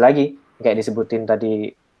 mengoptimalisasi lagi kayak disebutin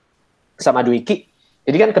tadi sama Dwiki.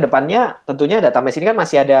 Jadi kan kedepannya tentunya data mesh ini kan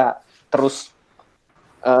masih ada terus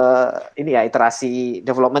ini ya iterasi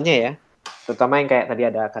development-nya ya, terutama yang kayak tadi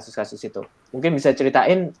ada kasus-kasus itu. Mungkin bisa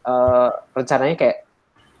ceritain rencananya kayak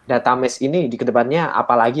data mesh ini di kedepannya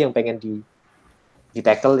apalagi yang pengen di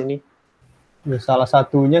tackle ini? Ya, salah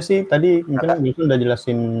satunya sih tadi mungkin Wilson udah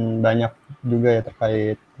jelasin banyak juga ya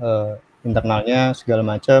terkait internalnya segala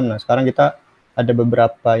macam. Nah sekarang kita ada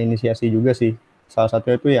beberapa inisiasi juga sih. Salah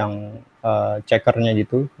satunya itu yang checkernya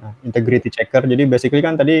gitu, nah, integrity checker. Jadi basically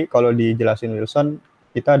kan tadi kalau dijelasin Wilson,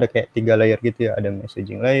 kita ada kayak 3 layer gitu ya. Ada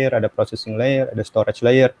messaging layer, ada processing layer, ada storage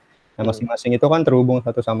layer. Nah masing-masing itu kan terhubung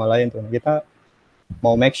satu sama lain tuh. Nah, kita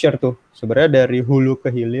mau make sure tuh sebenarnya dari hulu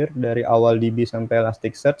ke hilir, dari awal DB sampai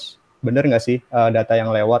Elasticsearch, bener nggak sih data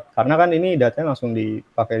yang lewat? Karena kan ini datanya langsung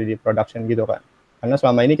dipakai di production gitu kan. Karena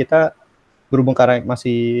selama ini kita berhubung karena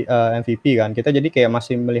masih MVP kan, kita jadi kayak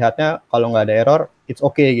masih melihatnya kalau nggak ada error, it's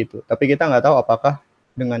okay gitu. Tapi kita nggak tahu apakah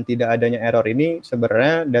dengan tidak adanya error ini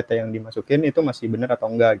sebenarnya data yang dimasukin itu masih benar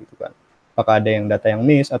atau enggak gitu kan. Apakah ada yang data yang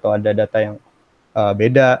miss atau ada data yang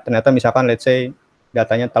beda. Ternyata misalkan let's say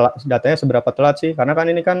datanya seberapa telat sih? Karena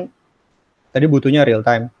kan ini kan tadi butuhnya real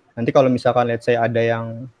time. Nanti kalau misalkan let's say ada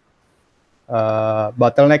yang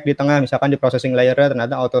bottleneck di tengah, misalkan di processing layer-nya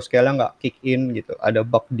ternyata auto scale-nya nggak kick in gitu, ada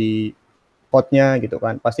bug di code-nya gitu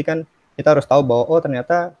kan, pasti kan kita harus tahu bahwa oh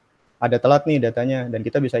ternyata ada telat nih datanya, dan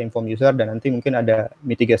kita bisa inform user dan nanti mungkin ada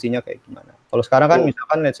mitigasinya kayak gimana. Kalau sekarang kan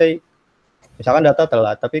misalkan let's say misalkan data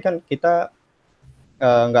telat, tapi kan kita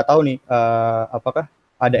nggak tahu nih apakah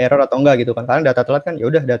ada error atau enggak gitu kan, karena data telat kan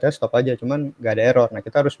ya udah datanya stop aja, cuman nggak ada error. Nah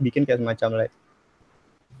kita harus bikin kayak semacam lab.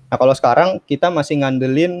 Nah kalau sekarang kita masih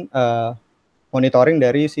ngandelin monitoring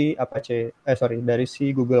dari si dari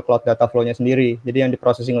si Google Cloud Data Flow-nya sendiri. Jadi yang di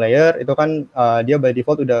processing layer itu kan dia by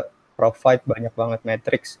default udah provide banyak banget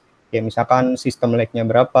metrics. Kayak misalkan sistem lake-nya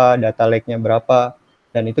berapa, data lake-nya berapa,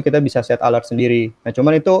 dan itu kita bisa set alert sendiri. Nah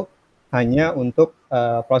cuman itu hanya untuk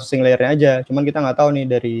processing layer-nya aja. Cuman kita nggak tahu nih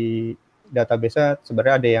dari database-nya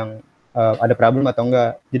sebenarnya ada yang ada problem atau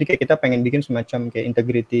enggak. Jadi kayak kita pengen bikin semacam kayak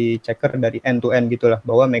integrity checker dari end to end gitulah,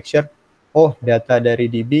 bahwa make sure oh data dari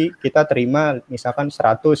DB kita terima misalkan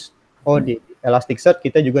 100, oh di Elasticsearch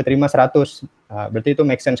kita juga terima 100, nah, berarti itu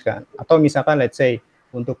make sense kan. Atau misalkan let's say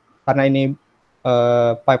untuk karena ini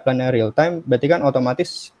pipeline-nya real time, berarti kan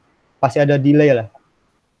otomatis pasti ada delay lah,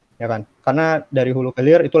 ya kan? Karena dari hulu ke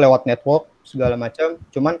hilir itu lewat network segala macam,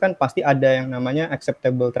 cuman kan pasti ada yang namanya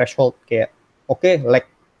acceptable threshold, kayak oke, lag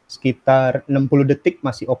sekitar 60 detik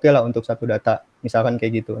masih oke lah untuk satu data, misalkan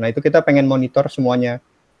kayak gitu. Nah itu kita pengen monitor semuanya.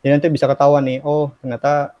 Jadi nanti bisa ketahuan nih, oh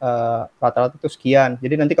ternyata rata-rata itu sekian.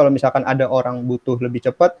 Jadi nanti kalau misalkan ada orang butuh lebih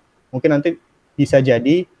cepat, mungkin nanti bisa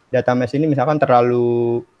jadi data mesh ini misalkan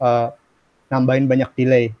terlalu nambahin banyak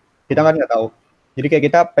delay. Kita kan nggak tahu. Jadi kayak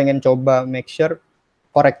kita pengen coba make sure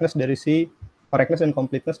correctness and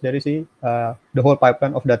completeness dari si the whole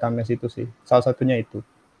pipeline of data mesh itu sih. Salah satunya itu.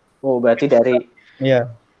 Oh berarti dari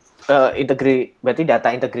berarti data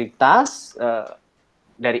integritas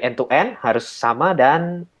dari end to end harus sama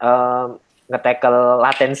dan nge-tackle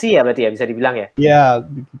latensi ya berarti ya, bisa dibilang ya? Iya,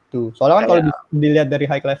 begitu. Soalnya kan kalau dilihat dari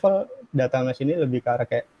high level, data mesh ini lebih ke arah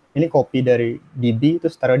kayak ini copy dari DB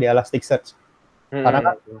terus taruh di Elasticsearch. Karena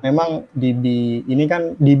kan memang DB ini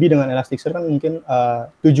kan DB dengan Elasticsearch kan mungkin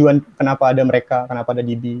tujuan kenapa ada mereka, kenapa ada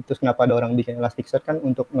DB, terus kenapa ada orang bikin Elasticsearch kan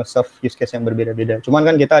untuk nge-serve use case yang berbeda-beda. Cuman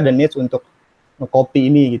kan kita ada needs untuk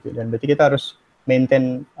nge-copy ini gitu, dan berarti kita harus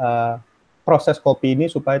maintain proses copy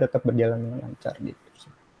ini supaya tetap berjalan dengan lancar gitu.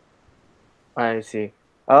 I see.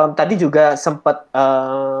 Tadi juga sempat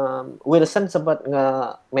Wilson sempat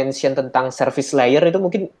nge-mention tentang service layer itu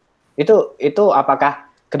mungkin itu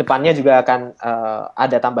apakah kedepannya juga akan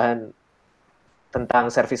ada tambahan tentang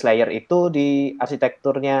service layer itu di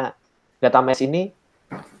arsitekturnya data mesh ini?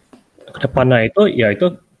 Kedepannya itu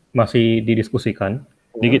masih didiskusikan.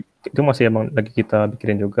 Itu masih emang lagi kita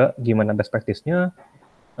pikirin juga gimana best practice-nya,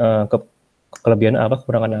 kelebihan apa,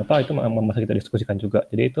 kekurangan apa, itu masih kita diskusikan juga.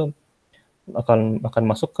 Jadi itu akan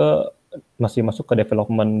masih masuk ke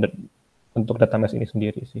development untuk data mesh ini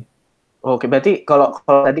sendiri sih. Oke, berarti kalau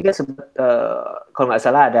tadi kan sempat kalau nggak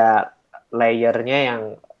salah ada layernya yang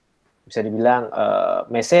bisa dibilang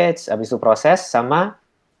message, habis itu proses, sama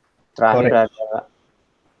terakhir ada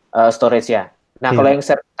storage ya. Nah, kalau yang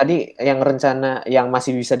tadi yang rencana yang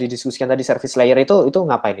masih bisa didiskusikan tadi service layer itu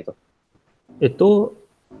ngapain itu? Itu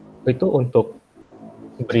untuk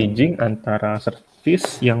bridging antara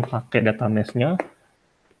service yang pakai data mesh-nya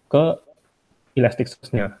ke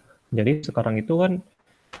Elasticsearch-nya. Jadi sekarang itu kan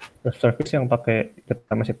service yang pakai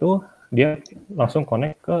data mesh itu dia langsung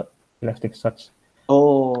connect ke Elasticsearch.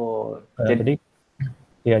 Jadi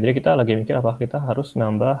kita lagi mikir apa kita harus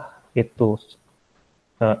nambah itu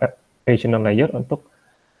additional layer untuk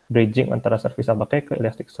bridging antara service yang pakai ke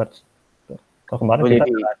Elasticsearch. Kalau kemarin kita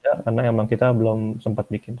nggak ada karena emang kita belum sempat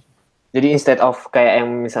bikin. Jadi instead of kayak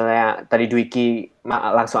yang misalnya tadi Dwiki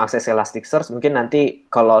langsung akses Elasticsearch, mungkin nanti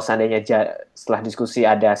kalau seandainya setelah diskusi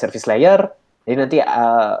ada service layer, jadi nanti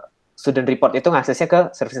student report itu ngaksesnya ke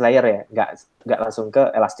service layer ya, nggak langsung ke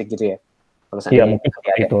Elastic gitu ya? Iya, mungkin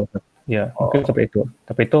seperti itu. Ya, mungkin seperti itu.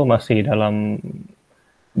 Tapi itu masih dalam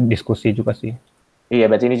diskusi juga sih.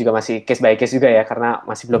 Iya, berarti ini juga masih case by case juga ya, karena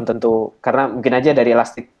masih belum tentu, karena mungkin aja dari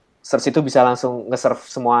Elasticsearch itu bisa langsung nge-serve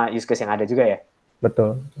semua use case yang ada juga ya?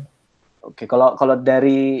 Betul. Oke, kalau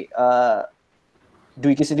dari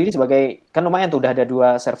Dwiki sendiri sebagai, kan lumayan tuh udah ada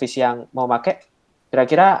 2 service yang mau pakai,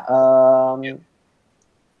 kira-kira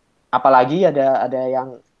apalagi ada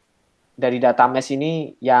yang dari data mesh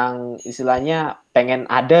ini yang istilahnya pengen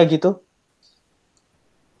ada gitu?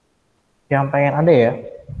 Yang pengen ada ya?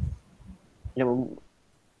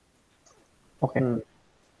 Oke.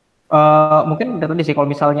 Mungkin tadi sih kalau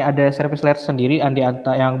misalnya ada service layer sendiri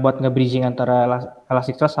yang buat nge-bridging antara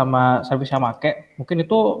Elasticsearch sama service yang make, mungkin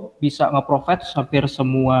itu bisa nge-provide hampir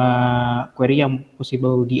semua query yang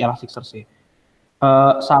possible di Elasticsearch sih.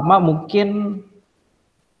 Sama mungkin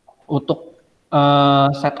untuk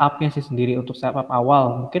setup-nya sih sendiri, untuk setup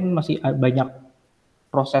awal mungkin masih banyak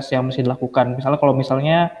proses yang mesti dilakukan. Misalnya kalau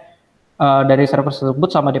dari server tersebut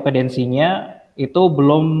sama dependensinya itu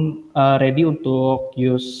belum ready untuk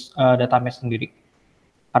use data mesh sendiri.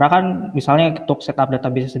 Karena kan misalnya untuk setup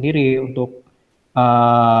database sendiri, untuk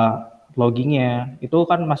loggingnya, itu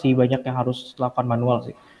kan masih banyak yang harus dilakukan manual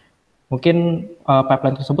sih. Mungkin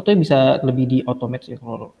pipeline tersebut tuh bisa lebih di-automate sih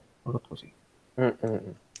kalau menurutku sih.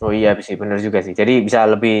 Oh iya sih, benar juga sih. Jadi bisa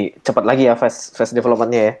lebih cepat lagi ya fast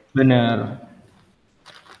development-nya ya? Benar.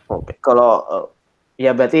 Oke, kalau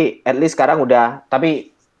ya berarti at least sekarang udah, tapi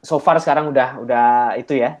so far sekarang udah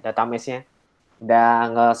itu ya, data mesh-nya udah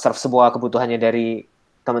nge-serve semua kebutuhannya dari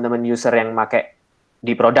teman-teman user yang pakai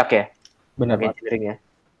di produk ya? Benar, engineering ya?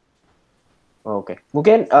 Oke.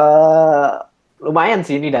 Mungkin lumayan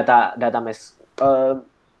sih ini data mesh.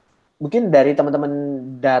 Mungkin dari teman-teman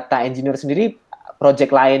data engineer sendiri, project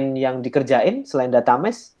lain yang dikerjain selain data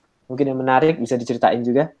mesh, mungkin yang menarik bisa diceritain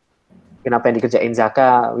juga. Kenapa yang dikerjain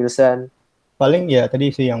Zaka, Wilson? Paling ya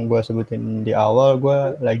tadi sih yang gue sebutin di awal,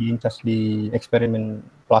 gue lagi in charge di eksperimen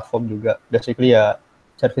platform juga. Basically ya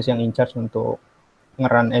service yang in charge untuk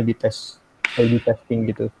nge-run A/B testing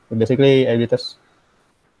gitu. Basically A/B test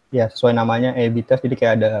ya sesuai namanya A/B test, jadi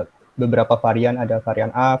kayak ada beberapa varian, ada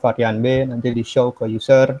varian A, varian B, nanti di show ke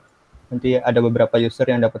user. Nanti ada beberapa user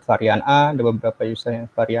yang dapat varian A, ada beberapa user yang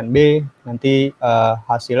varian B. Nanti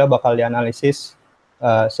hasilnya bakal dianalisis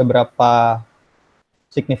seberapa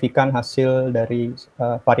signifikan hasil dari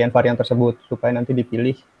varian-varian tersebut, supaya nanti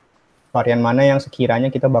dipilih varian mana yang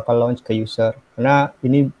sekiranya kita bakal launch ke user. Karena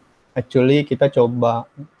ini actually kita coba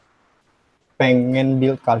pengen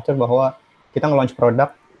build culture bahwa kita nge-launch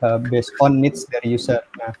produk based on needs dari user.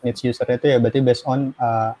 Nah, needs user itu ya berarti based on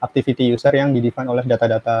activity user yang di-define oleh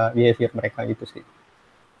data-data behavior mereka gitu sih.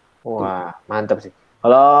 Wah, mantap sih.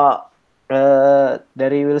 Kalau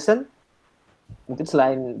dari Wilson? mungkin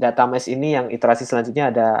selain data mesh ini yang iterasi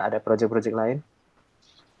selanjutnya ada project-project lain?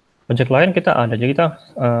 Project lain kita ada, jadi kita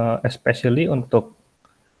especially untuk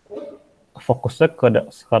fokusnya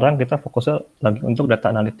sekarang kita fokusnya lagi untuk data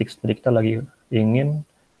analytics. Jadi kita lagi ingin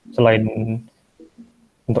selain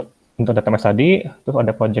untuk data mesh tadi, terus ada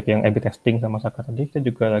project yang A/B testing sama Saka tadi, kita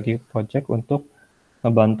juga lagi project untuk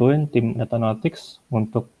ngebantuin tim data analytics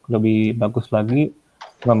untuk lebih bagus lagi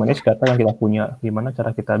nge-manage data yang kita punya. Gimana cara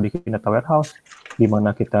kita bikin data warehouse,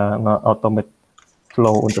 gimana kita nge-automate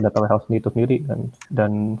flow untuk data warehouse itu sendiri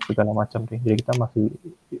dan segala macam. Jadi kita masih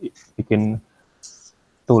bikin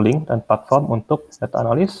tooling dan platform untuk data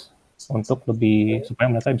analis untuk lebih supaya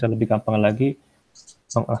mereka bisa lebih gampang lagi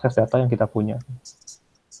mengakses data yang kita punya.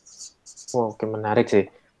 Oh, oke, menarik sih.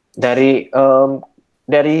 Dari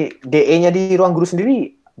DE-nya di Ruang Guru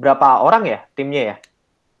sendiri berapa orang ya timnya ya?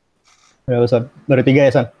 Ya, San. Dari 3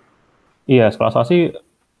 ya, San? Iya, sekolah saya sih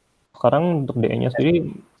sekarang untuk DE-nya sendiri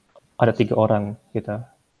ada 3 orang kita.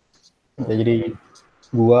 Ya, jadi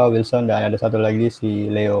gua, Wilson, dan ada satu lagi si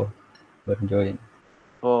Leo baru join.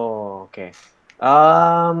 Oh, oke.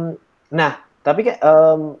 Nah, tapi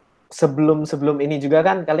sebelum ini juga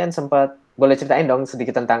kan kalian sempat boleh ceritain dong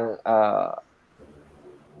sedikit tentang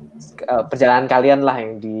perjalanan kalian lah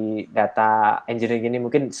yang di data engineering ini,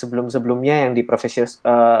 mungkin sebelumnya yang di previous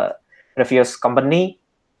company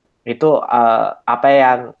itu apa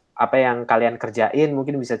yang kalian kerjain,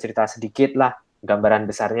 mungkin bisa cerita sedikit lah gambaran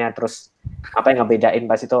besarnya, terus apa yang ngebedain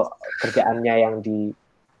pas itu kerjaannya yang di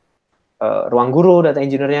Ruang Guru data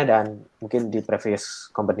engineer-nya dan mungkin di previous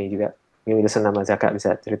company juga. Ini Wilson sama Zaka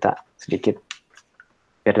bisa cerita sedikit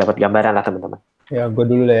biar dapat gambaran lah teman-teman. Ya, gue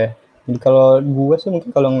dulu lah ya. Jadi kalau gue sih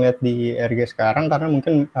mungkin kalau ngeliat di RG sekarang, karena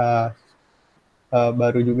mungkin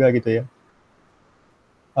baru juga gitu ya.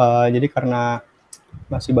 Jadi karena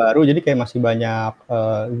masih baru, jadi kayak masih banyak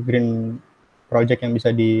green project yang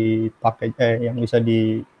bisa dipakai, yang bisa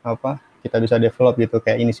kita bisa develop gitu,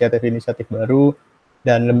 kayak inisiatif-inisiatif baru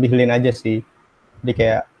dan lebih lean aja sih. Jadi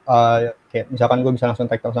kayak misalkan gue bisa langsung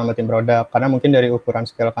take talk sama tim produk, karena mungkin dari ukuran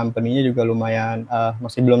scale company-nya juga lumayan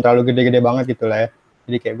masih belum terlalu gede-gede banget gitu lah ya.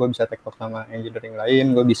 Jadi kayak gue bisa take talk sama engineering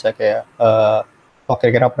lain, gue bisa kayak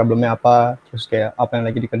kira-kira problemnya apa, terus kayak apa yang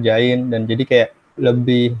lagi dikerjain, dan jadi kayak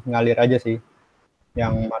lebih ngalir aja sih.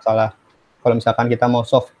 Yang masalah kalau misalkan kita mau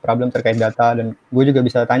solve problem terkait data, dan gue juga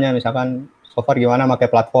bisa tanya misalkan so far gimana pakai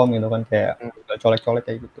platform gitu kan, kayak colek-colek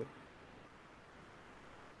kayak gitu.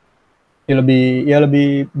 Ya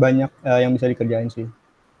lebih banyak yang bisa dikerjain sih.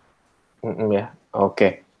 Ya,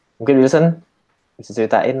 oke. Mungkin Wilson bisa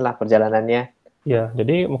ceritain lah perjalanannya. Ya,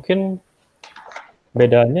 jadi mungkin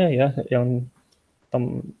bedanya ya yang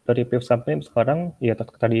dari previous company sekarang ya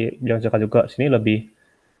tadi bilang juga sini lebih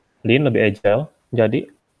lean, lebih agile.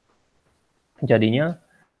 Jadinya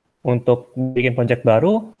untuk bikin project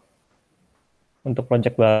baru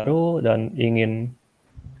dan ingin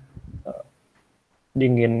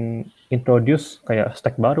introduce kayak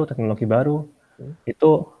stack baru, teknologi baru,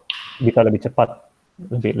 itu bisa lebih cepat,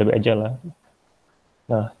 lebih agile lah.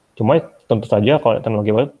 Nah, cuma tentu saja kalau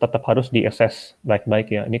teknologi baru tetap harus di-assess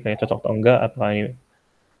baik-baik ya. Ini kayak cocok atau enggak, apa ini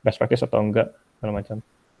best practice atau enggak, segala macam.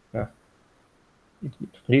 Nah,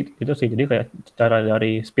 itu sih. Jadi kayak cara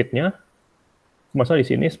dari speed-nya, masalah di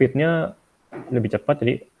sini speed-nya lebih cepat,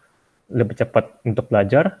 jadi lebih cepat untuk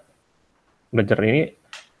belajar. Belajar ini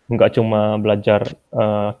nggak cuma belajar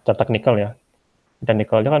secara teknikal ya.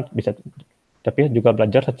 Teknikalnya kan bisa, tapi juga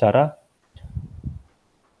belajar secara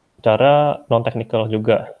non teknikal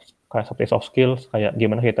juga, kayak seperti soft skills, kayak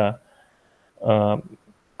gimana kita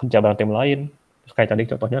kerja bareng tim lain. Terus kayak tadi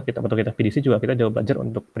contohnya waktu kita PDC juga kita juga belajar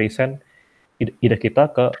untuk present ide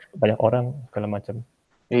kita ke banyak orang, segala macam.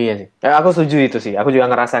 Iya sih. Aku setuju itu sih. Aku juga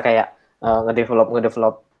ngerasa kayak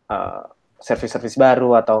ngedevelop service-service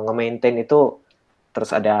baru atau nge-maintain itu,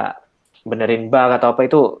 terus ada benerin bug atau apa,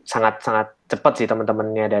 itu sangat-sangat cepat sih.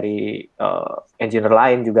 Teman-temannya dari engineer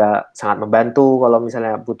lain juga sangat membantu kalau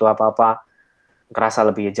misalnya butuh apa-apa. Kerasa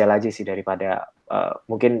lebih agile aja sih daripada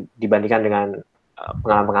mungkin dibandingkan dengan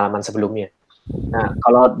pengalaman-pengalaman sebelumnya. Nah,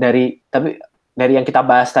 kalau dari yang kita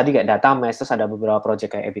bahas tadi kayak data mesh, terus ada beberapa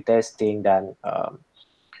project kayak A/B testing dan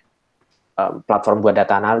platform buat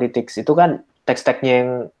data analytics, itu kan tech-stacknya yang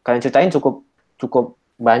kalian ceritain cukup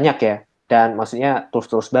banyak ya, dan maksudnya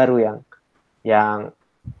tools-tools baru yang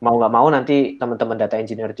mau nggak mau nanti teman-teman data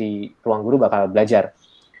engineer di Ruang Guru bakal belajar.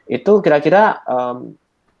 Itu kira-kira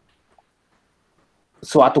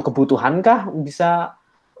suatu kebutuhankah bisa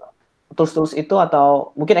tools-tools itu,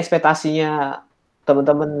 atau mungkin ekspektasinya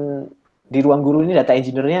teman-teman di Ruang Guru ini data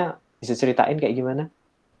engineer-nya bisa ceritain kayak gimana?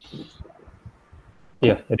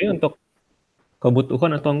 Iya, jadi untuk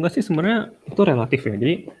kebutuhan atau enggak sih sebenarnya itu relatif ya.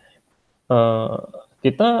 Jadi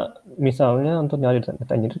kita misalnya untuk nyari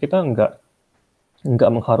data engineer kita nggak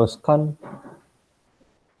mengharuskan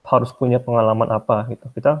harus punya pengalaman apa gitu.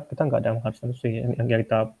 Kita nggak ada mengharuskan itu sih. Yang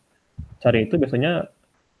kita cari itu biasanya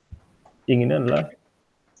inginnya adalah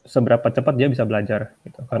seberapa cepat dia bisa belajar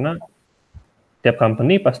gitu. Karena tiap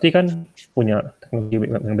company pasti kan punya teknologi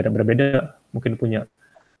yang berbeda, mungkin punya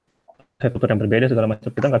fitur yang berbeda segala macam.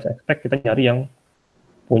 Kita nggak bisa expect kita nyari yang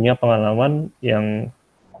punya pengalaman yang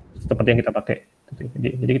seperti yang kita pakai.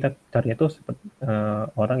 Jadi kita cari itu seperti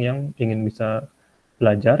orang yang ingin bisa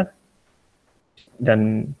belajar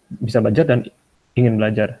dan ingin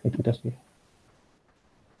belajar itu sih.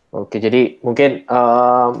 Oke, jadi mungkin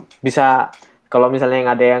bisa kalau misalnya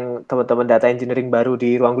yang ada yang teman-teman data engineering baru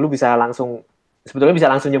di Ruang Guru bisa langsung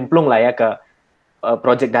nyemplung lah ya ke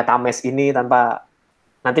project data mesh ini tanpa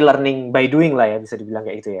nanti learning by doing lah ya, bisa dibilang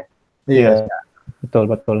kayak gitu ya. Iya, betul.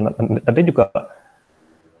 Nanti juga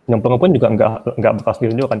nyemplung pun juga nggak bakal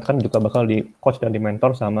sendiri juga kan juga bakal di coach dan di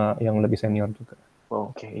mentor sama yang lebih senior juga.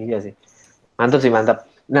 Oke, iya sih. Mantap.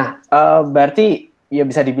 Nah, berarti ya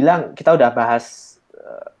bisa dibilang kita udah bahas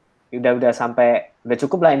udah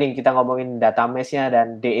cukup lah ini kita ngomongin data mesh-nya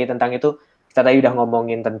dan DE tentang itu. Kita tadi udah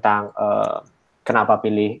ngomongin tentang kenapa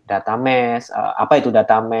pilih data mesh, apa itu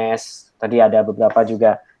data mesh. Tadi ada beberapa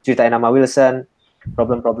juga ceritain nama Wilson,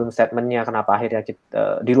 problem statement-nya kenapa akhirnya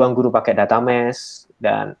kita, di Ruang Guru pakai data mesh,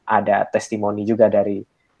 dan ada testimoni juga dari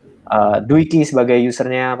Dwiki sebagai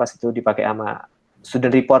usernya pas itu dipakai sama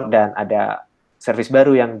student report, dan ada service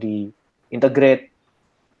baru yang di-integrate.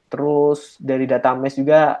 Terus dari data mesh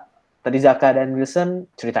juga tadi Zaka dan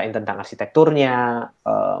Wilson ceritain tentang arsitekturnya,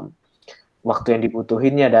 waktu yang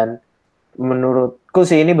dibutuhinnya, dan menurutku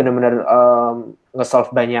sih ini benar-benar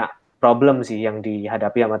nge-solve banyak problem sih yang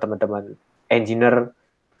dihadapi sama teman-teman engineer,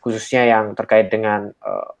 khususnya yang terkait dengan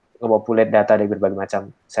nge-populate data dari berbagai macam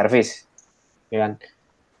service, ya kan?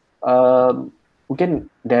 Mungkin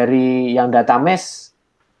dari yang data mesh,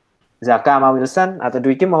 Zaka sama Wilson atau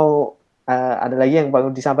Dwiki mau ada lagi yang perlu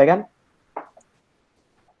disampaikan?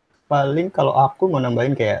 paling kalau aku mau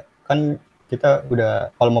nambahin kayak kan kita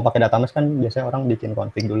udah kalau mau pakai data mesh kan biasanya orang bikin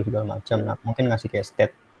config dulu segala macam. Nah, mungkin ngasih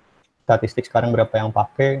kayak statistik sekarang berapa yang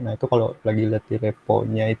pakai. Nah, itu kalau lagi lihat di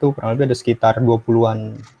repo-nya itu kurang lebih ada sekitar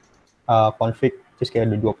 20-an config, terus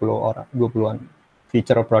kayak ada 20-an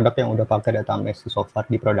feature produk yang udah pakai data mesh so far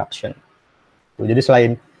di production. Tuh, jadi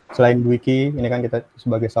selain Wiki, ini kan kita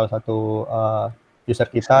sebagai salah satu user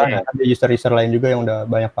kita, nah, ada user lain juga yang udah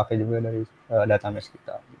banyak pakai juga dari data mesh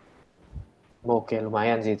kita. Oke,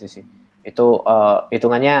 lumayan sih itu sih. Itu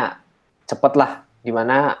hitungannya cepet lah,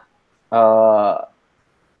 dimana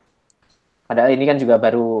padahal ini kan juga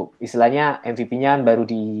baru istilahnya MVP-nya baru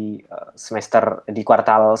di semester di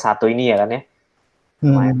kuartal 1 ini ya kan ya.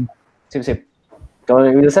 Lumayan. Sip. Kalau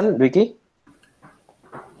Wilson, Dwiki?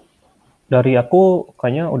 Dari aku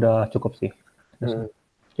kayaknya udah cukup sih.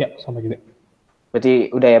 Ya, sama juga.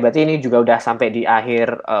 Berarti ini juga udah sampai di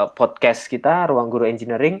akhir podcast kita Ruang Guru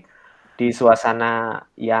Engineering di suasana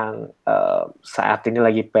yang saat ini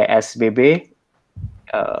lagi PSBB.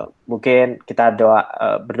 Mungkin kita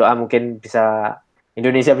berdoa mungkin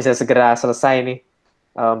Indonesia bisa segera selesai nih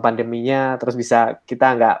pandeminya, terus bisa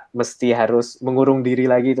kita nggak mesti harus mengurung diri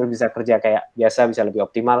lagi, terus bisa kerja kayak biasa, bisa lebih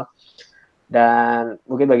optimal. Dan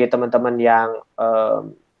mungkin bagi teman-teman yang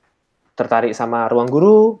tertarik sama Ruang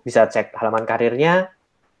Guru, bisa cek halaman karirnya.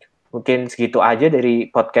 Mungkin segitu aja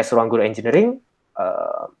dari podcast Ruang Guru Engineering.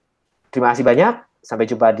 Terima kasih banyak. Sampai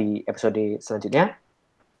jumpa di episode selanjutnya.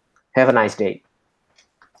 Have a nice day.